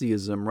and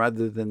Nazism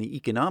rather than the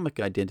economic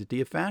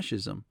identity of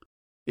fascism.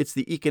 It's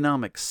the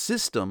economic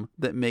system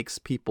that makes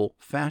people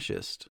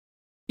fascist.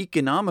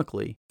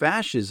 Economically,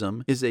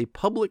 fascism is a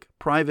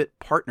public-private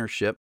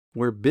partnership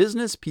where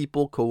business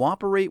people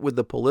cooperate with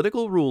the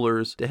political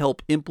rulers to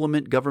help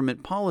implement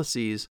government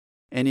policies,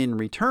 and in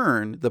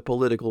return, the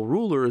political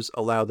rulers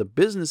allow the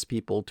business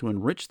people to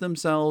enrich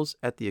themselves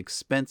at the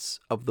expense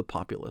of the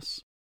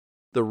populace.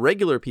 The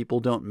regular people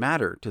don't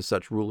matter to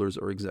such rulers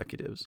or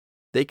executives.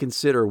 They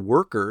consider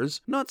workers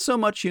not so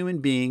much human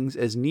beings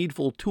as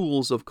needful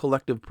tools of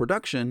collective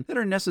production that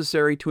are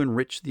necessary to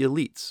enrich the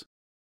elites.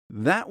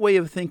 That way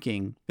of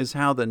thinking is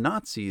how the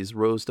Nazis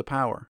rose to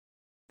power.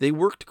 They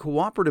worked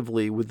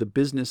cooperatively with the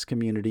business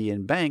community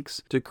and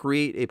banks to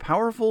create a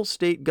powerful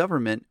state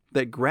government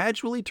that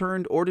gradually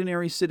turned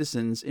ordinary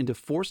citizens into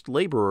forced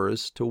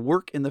laborers to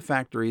work in the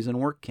factories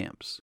and work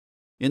camps.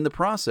 In the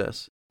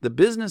process, the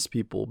business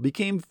people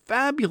became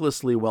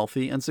fabulously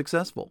wealthy and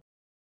successful.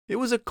 It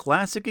was a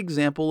classic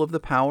example of the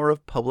power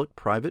of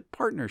public-private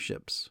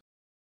partnerships.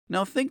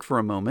 Now think for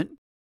a moment,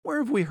 where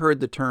have we heard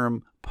the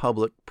term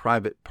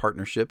public-private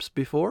partnerships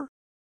before?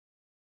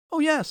 Oh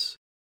yes,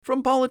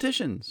 from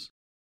politicians.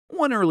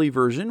 One early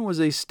version was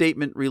a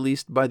statement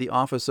released by the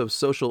Office of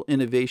Social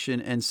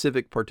Innovation and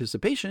Civic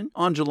Participation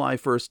on July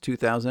 1,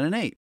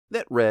 2008,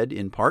 that read,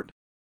 in part,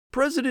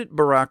 "President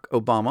Barack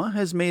Obama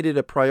has made it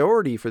a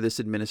priority for this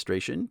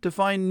administration to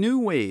find new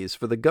ways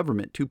for the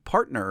government to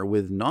partner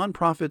with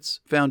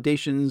nonprofits,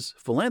 foundations,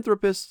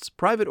 philanthropists,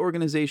 private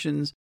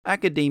organizations,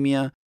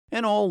 academia,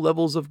 and all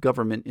levels of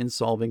government in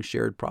solving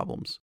shared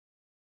problems.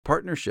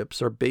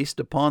 Partnerships are based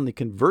upon the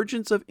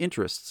convergence of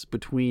interests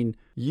between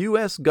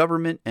U.S.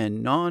 government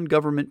and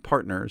non-government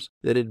partners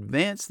that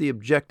advance the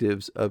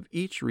objectives of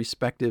each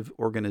respective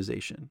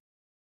organization."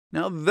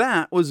 Now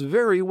that was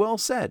very well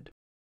said.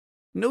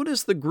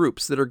 Notice the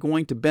groups that are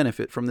going to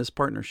benefit from this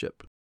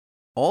partnership.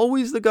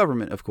 Always the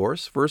government, of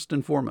course, first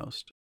and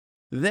foremost.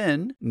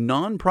 Then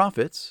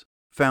nonprofits,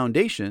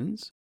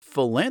 foundations,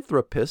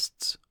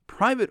 philanthropists,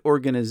 private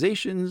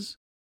organizations,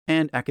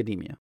 and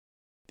academia.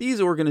 These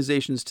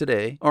organizations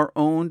today are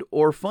owned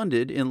or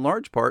funded in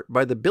large part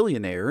by the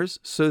billionaires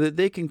so that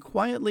they can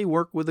quietly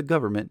work with the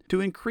government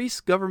to increase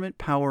government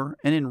power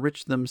and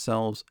enrich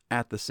themselves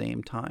at the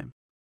same time.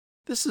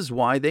 This is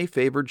why they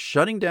favored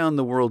shutting down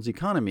the world's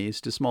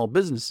economies to small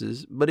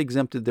businesses, but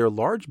exempted their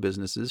large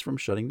businesses from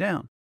shutting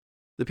down.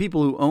 The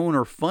people who own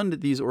or fund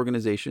these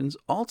organizations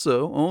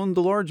also own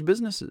the large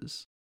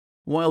businesses.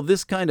 While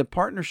this kind of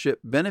partnership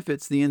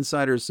benefits the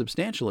insiders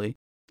substantially,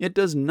 it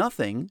does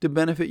nothing to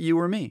benefit you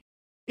or me.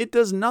 It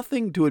does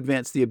nothing to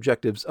advance the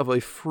objectives of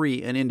a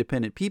free and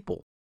independent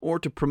people, or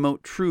to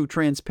promote true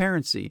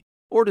transparency,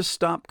 or to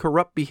stop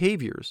corrupt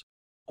behaviors,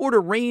 or to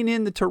rein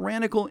in the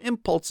tyrannical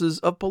impulses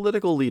of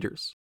political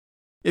leaders.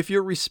 If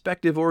your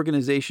respective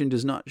organization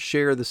does not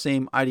share the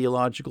same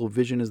ideological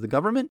vision as the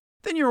government,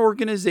 then your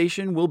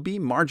organization will be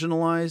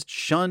marginalized,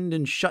 shunned,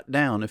 and shut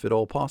down if at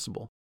all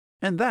possible.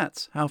 And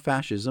that's how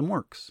fascism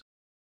works.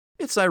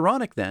 It's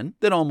ironic, then,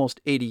 that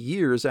almost 80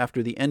 years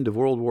after the end of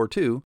World War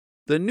II,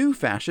 the new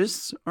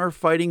fascists are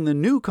fighting the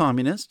new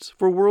communists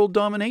for world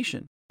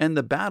domination, and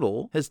the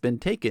battle has been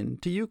taken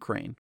to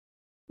Ukraine.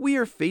 We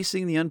are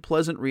facing the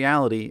unpleasant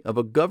reality of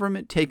a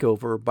government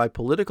takeover by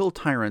political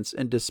tyrants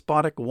and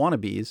despotic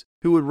wannabes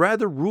who would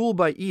rather rule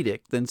by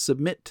edict than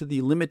submit to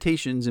the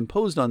limitations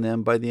imposed on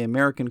them by the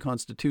American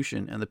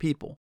Constitution and the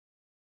people.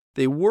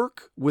 They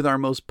work with our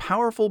most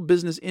powerful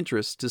business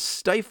interests to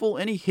stifle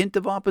any hint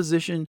of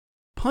opposition,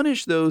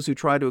 punish those who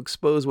try to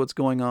expose what's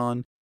going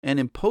on, and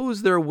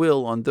impose their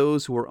will on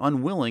those who are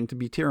unwilling to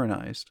be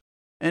tyrannized.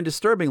 And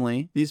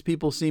disturbingly, these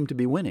people seem to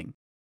be winning.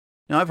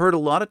 Now, I've heard a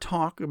lot of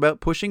talk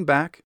about pushing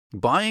back,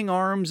 buying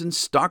arms, and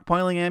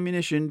stockpiling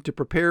ammunition to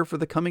prepare for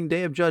the coming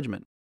day of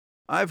judgment.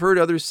 I've heard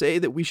others say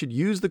that we should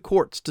use the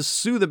courts to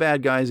sue the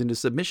bad guys into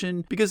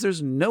submission because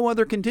there's no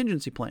other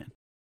contingency plan.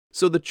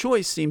 So the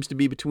choice seems to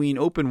be between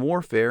open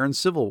warfare and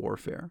civil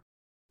warfare.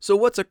 So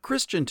what's a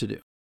Christian to do?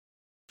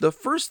 The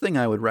first thing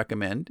I would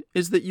recommend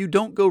is that you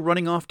don't go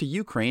running off to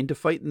Ukraine to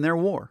fight in their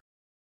war.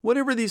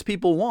 Whatever these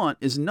people want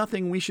is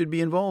nothing we should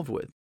be involved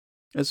with.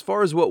 As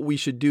far as what we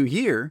should do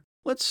here,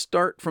 let's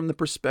start from the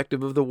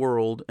perspective of the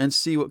world and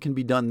see what can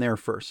be done there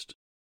first.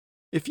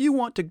 If you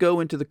want to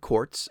go into the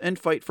courts and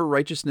fight for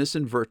righteousness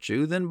and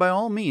virtue, then by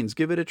all means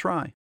give it a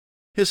try.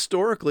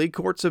 Historically,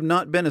 courts have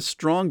not been a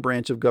strong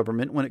branch of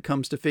government when it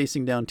comes to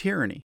facing down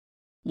tyranny.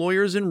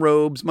 Lawyers in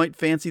robes might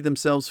fancy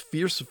themselves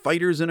fierce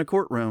fighters in a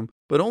courtroom,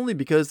 but only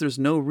because there's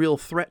no real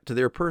threat to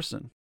their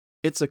person.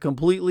 It's a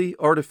completely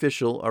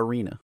artificial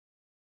arena.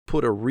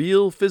 Put a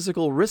real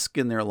physical risk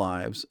in their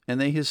lives, and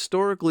they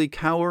historically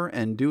cower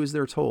and do as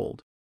they're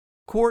told.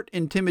 Court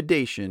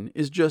intimidation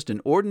is just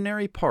an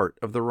ordinary part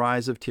of the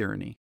rise of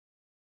tyranny.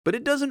 But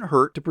it doesn't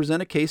hurt to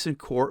present a case in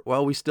court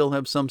while we still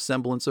have some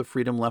semblance of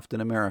freedom left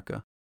in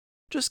America.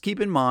 Just keep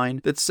in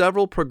mind that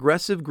several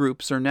progressive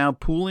groups are now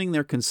pooling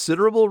their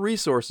considerable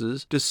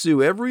resources to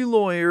sue every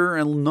lawyer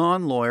and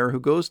non-lawyer who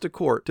goes to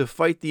court to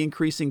fight the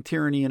increasing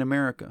tyranny in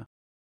America.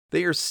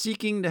 They are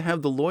seeking to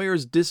have the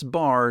lawyers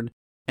disbarred,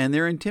 and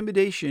their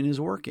intimidation is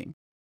working.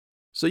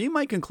 So you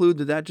might conclude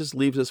that that just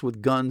leaves us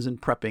with guns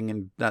and prepping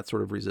and that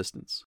sort of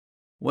resistance.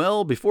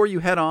 Well, before you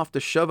head off to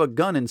shove a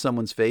gun in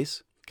someone's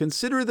face,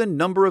 consider the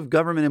number of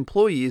government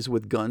employees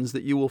with guns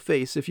that you will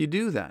face if you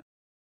do that.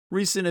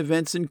 Recent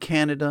events in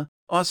Canada,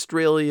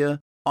 Australia,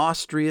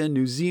 Austria,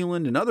 New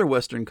Zealand, and other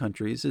Western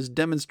countries has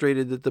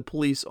demonstrated that the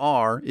police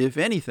are, if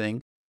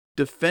anything,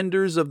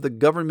 defenders of the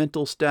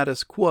governmental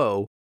status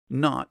quo,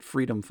 not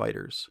freedom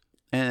fighters.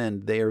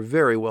 And they are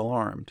very well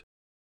armed.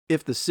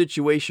 If the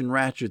situation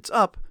ratchets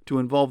up to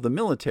involve the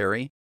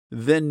military,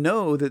 then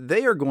know that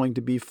they are going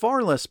to be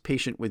far less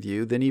patient with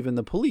you than even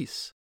the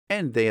police,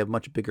 and they have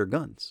much bigger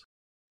guns.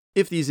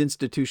 If these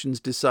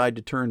institutions decide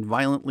to turn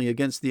violently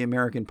against the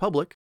American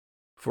public,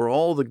 for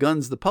all the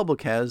guns the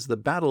public has, the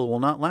battle will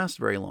not last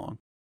very long.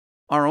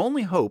 Our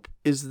only hope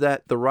is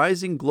that the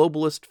rising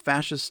globalist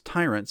fascist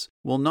tyrants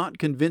will not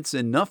convince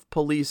enough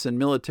police and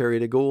military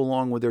to go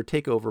along with their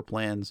takeover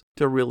plans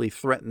to really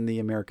threaten the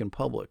American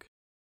public.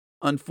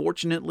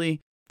 Unfortunately,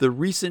 the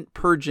recent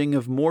purging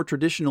of more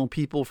traditional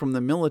people from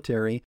the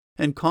military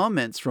and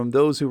comments from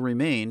those who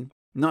remain,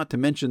 not to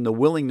mention the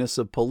willingness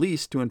of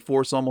police to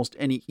enforce almost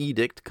any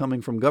edict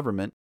coming from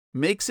government,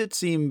 makes it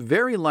seem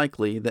very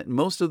likely that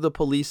most of the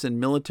police and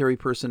military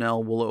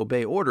personnel will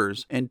obey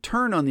orders and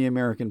turn on the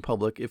American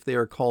public if they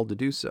are called to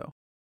do so.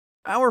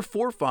 Our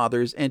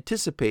forefathers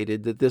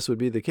anticipated that this would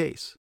be the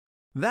case.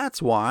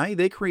 That's why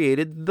they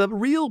created the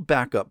real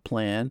backup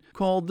plan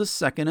called the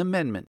Second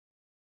Amendment.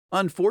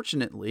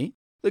 Unfortunately,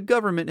 the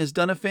government has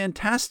done a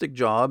fantastic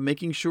job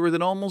making sure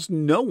that almost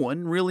no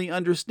one really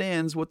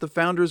understands what the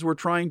founders were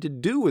trying to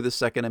do with the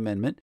Second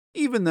Amendment,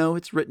 even though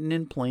it's written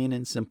in plain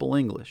and simple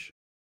English.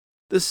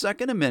 The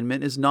Second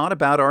Amendment is not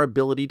about our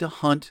ability to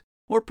hunt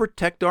or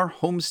protect our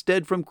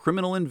homestead from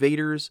criminal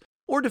invaders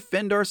or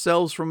defend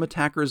ourselves from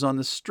attackers on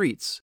the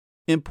streets,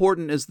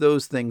 important as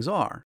those things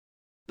are.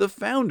 The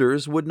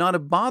founders would not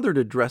have bothered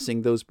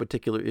addressing those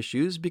particular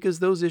issues because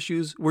those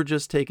issues were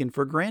just taken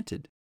for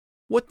granted.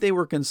 What they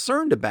were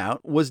concerned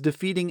about was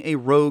defeating a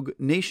rogue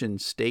nation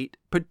state,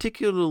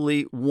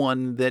 particularly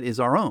one that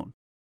is our own.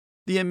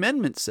 The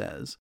amendment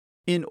says,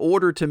 in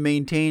order to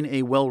maintain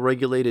a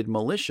well-regulated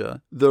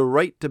militia, the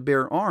right to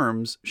bear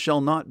arms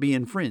shall not be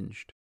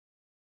infringed.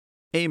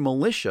 A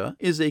militia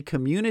is a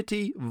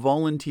community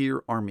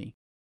volunteer army.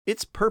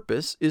 Its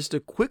purpose is to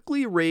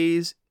quickly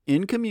raise,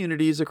 in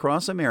communities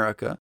across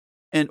America,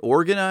 an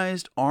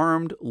organized,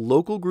 armed,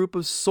 local group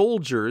of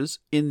soldiers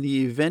in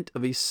the event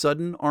of a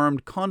sudden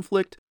armed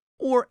conflict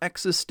or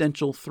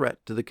existential threat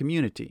to the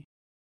community.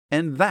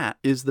 And that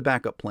is the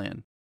backup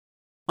plan.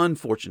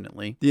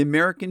 Unfortunately, the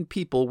American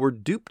people were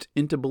duped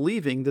into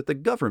believing that the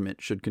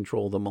government should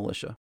control the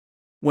militia.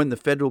 When the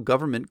federal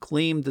government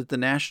claimed that the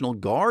National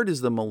Guard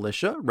is the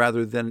militia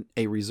rather than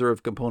a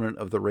reserve component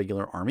of the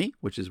regular army,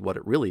 which is what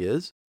it really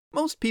is,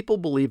 most people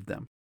believed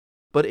them.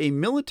 But a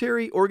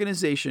military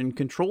organization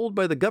controlled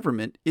by the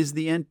government is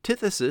the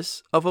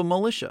antithesis of a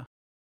militia.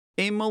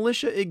 A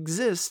militia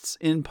exists,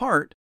 in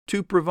part,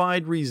 to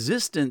provide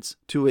resistance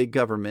to a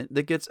government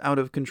that gets out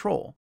of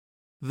control.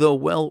 The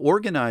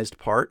well-organized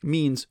part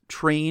means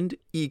trained,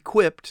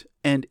 equipped,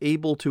 and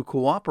able to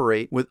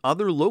cooperate with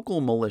other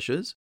local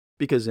militias,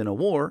 because in a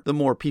war, the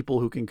more people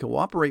who can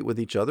cooperate with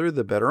each other,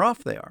 the better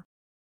off they are.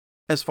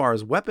 As far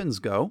as weapons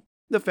go,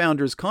 the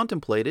founders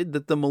contemplated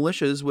that the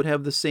militias would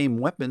have the same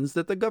weapons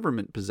that the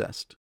government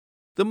possessed.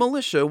 The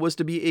militia was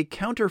to be a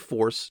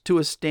counterforce to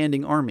a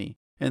standing army,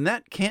 and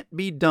that can't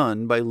be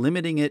done by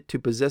limiting it to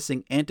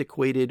possessing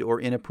antiquated or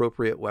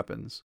inappropriate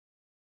weapons.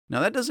 Now,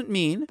 that doesn't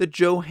mean that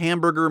Joe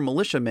Hamburger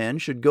militiaman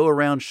should go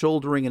around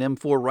shouldering an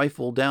M4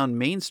 rifle down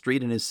Main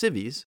Street in his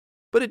civvies,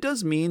 but it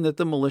does mean that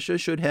the militia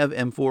should have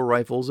M4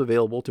 rifles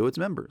available to its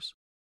members.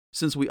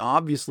 Since we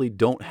obviously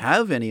don't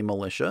have any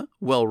militia,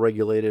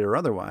 well-regulated or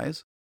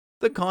otherwise,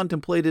 the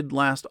contemplated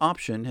last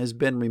option has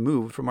been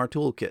removed from our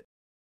toolkit.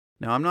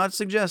 Now, I'm not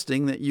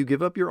suggesting that you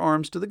give up your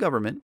arms to the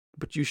government,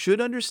 but you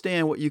should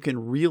understand what you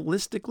can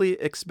realistically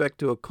expect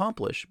to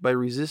accomplish by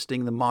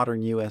resisting the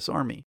modern U.S.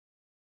 Army.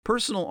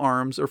 Personal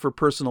arms are for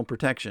personal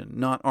protection,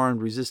 not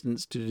armed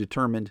resistance to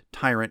determined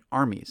tyrant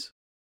armies.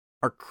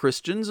 Are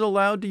Christians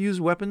allowed to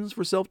use weapons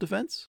for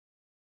self-defense?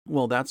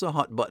 Well, that's a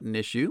hot-button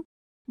issue.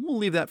 We'll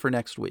leave that for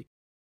next week.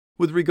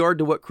 With regard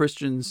to what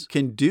Christians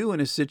can do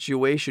in a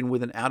situation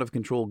with an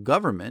out-of-control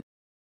government,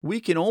 we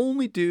can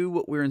only do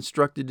what we're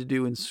instructed to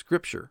do in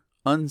Scripture,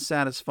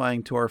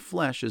 unsatisfying to our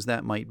flesh as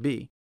that might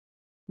be.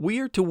 We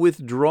are to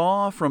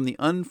withdraw from the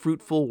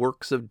unfruitful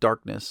works of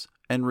darkness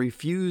and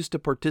refuse to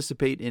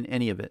participate in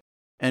any of it,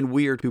 and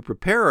we are to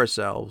prepare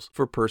ourselves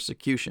for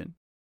persecution.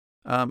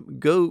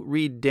 Go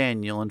read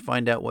Daniel and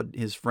find out what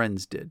his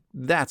friends did.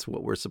 That's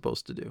what we're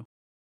supposed to do.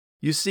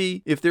 You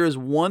see, if there is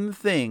one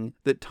thing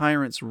that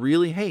tyrants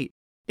really hate,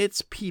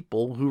 it's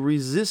people who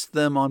resist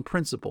them on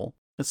principle,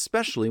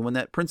 especially when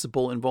that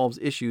principle involves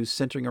issues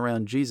centering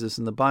around Jesus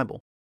and the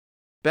Bible.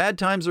 Bad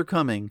times are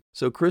coming,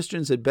 so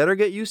Christians had better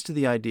get used to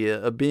the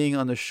idea of being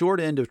on the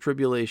short end of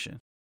tribulation.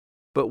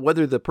 But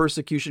whether the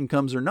persecution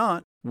comes or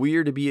not, we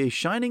are to be a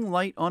shining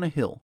light on a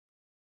hill.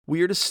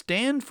 We are to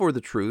stand for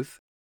the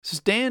truth,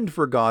 stand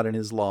for God and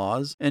His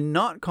laws, and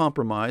not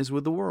compromise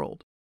with the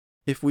world.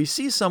 If we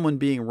see someone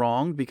being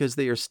wronged because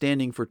they are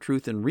standing for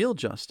truth and real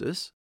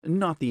justice,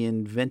 not the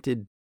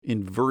invented,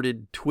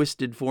 inverted,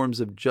 twisted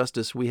forms of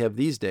justice we have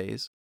these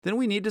days, then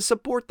we need to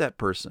support that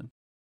person.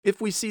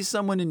 If we see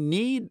someone in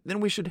need, then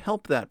we should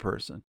help that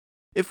person.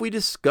 If we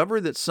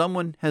discover that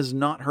someone has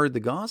not heard the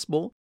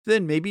gospel,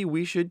 then maybe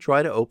we should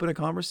try to open a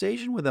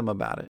conversation with them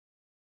about it.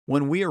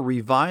 When we are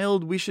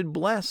reviled, we should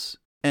bless,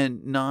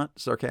 and not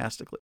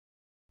sarcastically.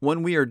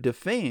 When we are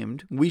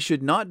defamed, we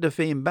should not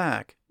defame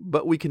back,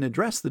 but we can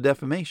address the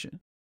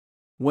defamation.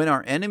 When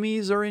our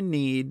enemies are in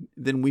need,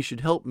 then we should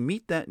help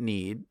meet that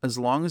need as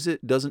long as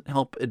it doesn't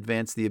help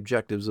advance the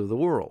objectives of the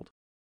world.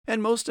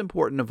 And most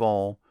important of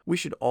all, we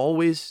should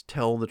always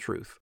tell the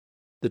truth.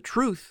 The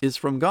truth is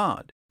from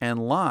God,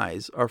 and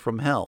lies are from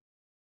hell.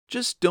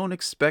 Just don't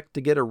expect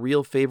to get a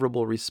real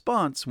favorable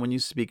response when you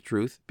speak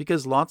truth,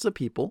 because lots of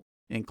people,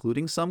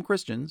 including some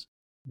Christians,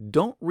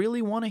 don't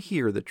really want to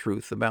hear the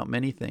truth about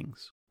many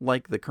things,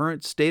 like the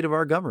current state of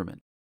our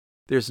government.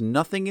 There's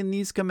nothing in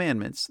these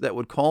commandments that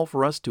would call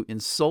for us to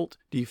insult,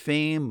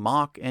 defame,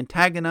 mock,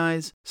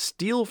 antagonize,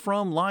 steal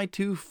from, lie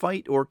to,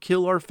 fight, or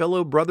kill our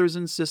fellow brothers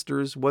and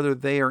sisters, whether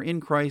they are in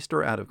Christ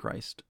or out of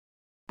Christ.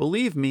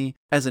 Believe me,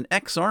 as an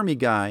ex-army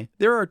guy,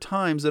 there are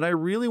times that I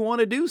really want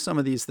to do some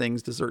of these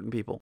things to certain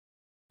people.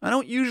 I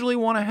don't usually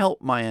want to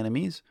help my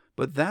enemies,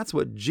 but that's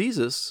what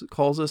Jesus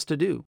calls us to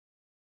do.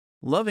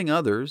 Loving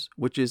others,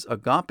 which is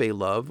agape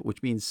love,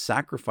 which means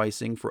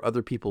sacrificing for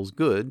other people's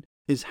good,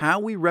 is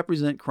how we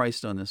represent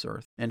Christ on this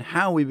earth, and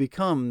how we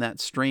become that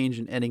strange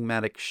and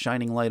enigmatic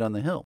shining light on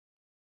the hill.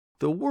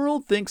 The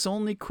world thinks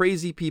only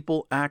crazy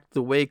people act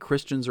the way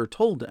Christians are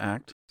told to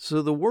act,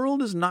 so the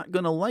world is not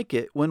going to like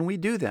it when we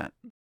do that.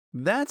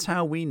 That's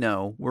how we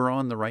know we're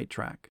on the right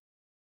track.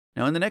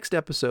 Now, in the next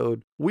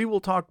episode, we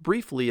will talk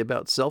briefly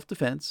about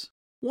self-defense,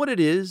 what it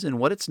is and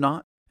what it's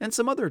not, and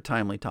some other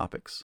timely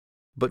topics.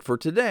 But for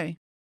today,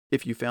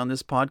 if you found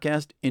this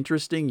podcast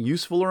interesting,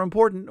 useful, or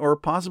important, or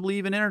possibly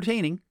even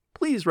entertaining,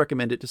 please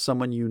recommend it to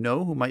someone you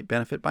know who might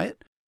benefit by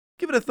it.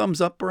 Give it a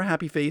thumbs up or a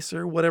happy face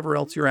or whatever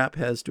else your app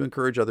has to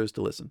encourage others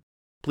to listen.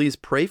 Please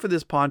pray for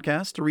this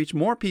podcast to reach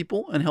more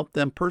people and help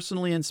them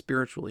personally and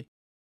spiritually.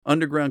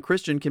 Underground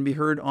Christian can be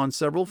heard on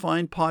several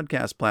fine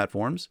podcast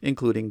platforms,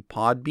 including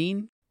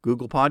Podbean,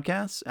 Google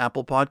Podcasts,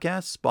 Apple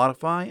Podcasts,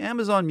 Spotify,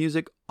 Amazon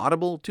Music,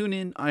 Audible,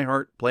 TuneIn,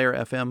 iHeart, Player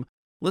FM,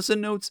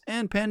 Listen Notes,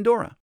 and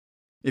Pandora.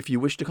 If you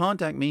wish to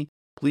contact me,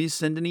 please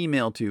send an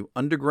email to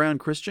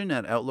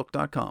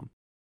undergroundchristian@outlook.com.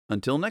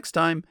 Until next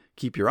time,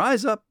 keep your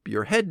eyes up,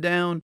 your head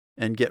down,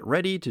 and get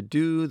ready to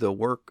do the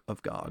work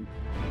of God.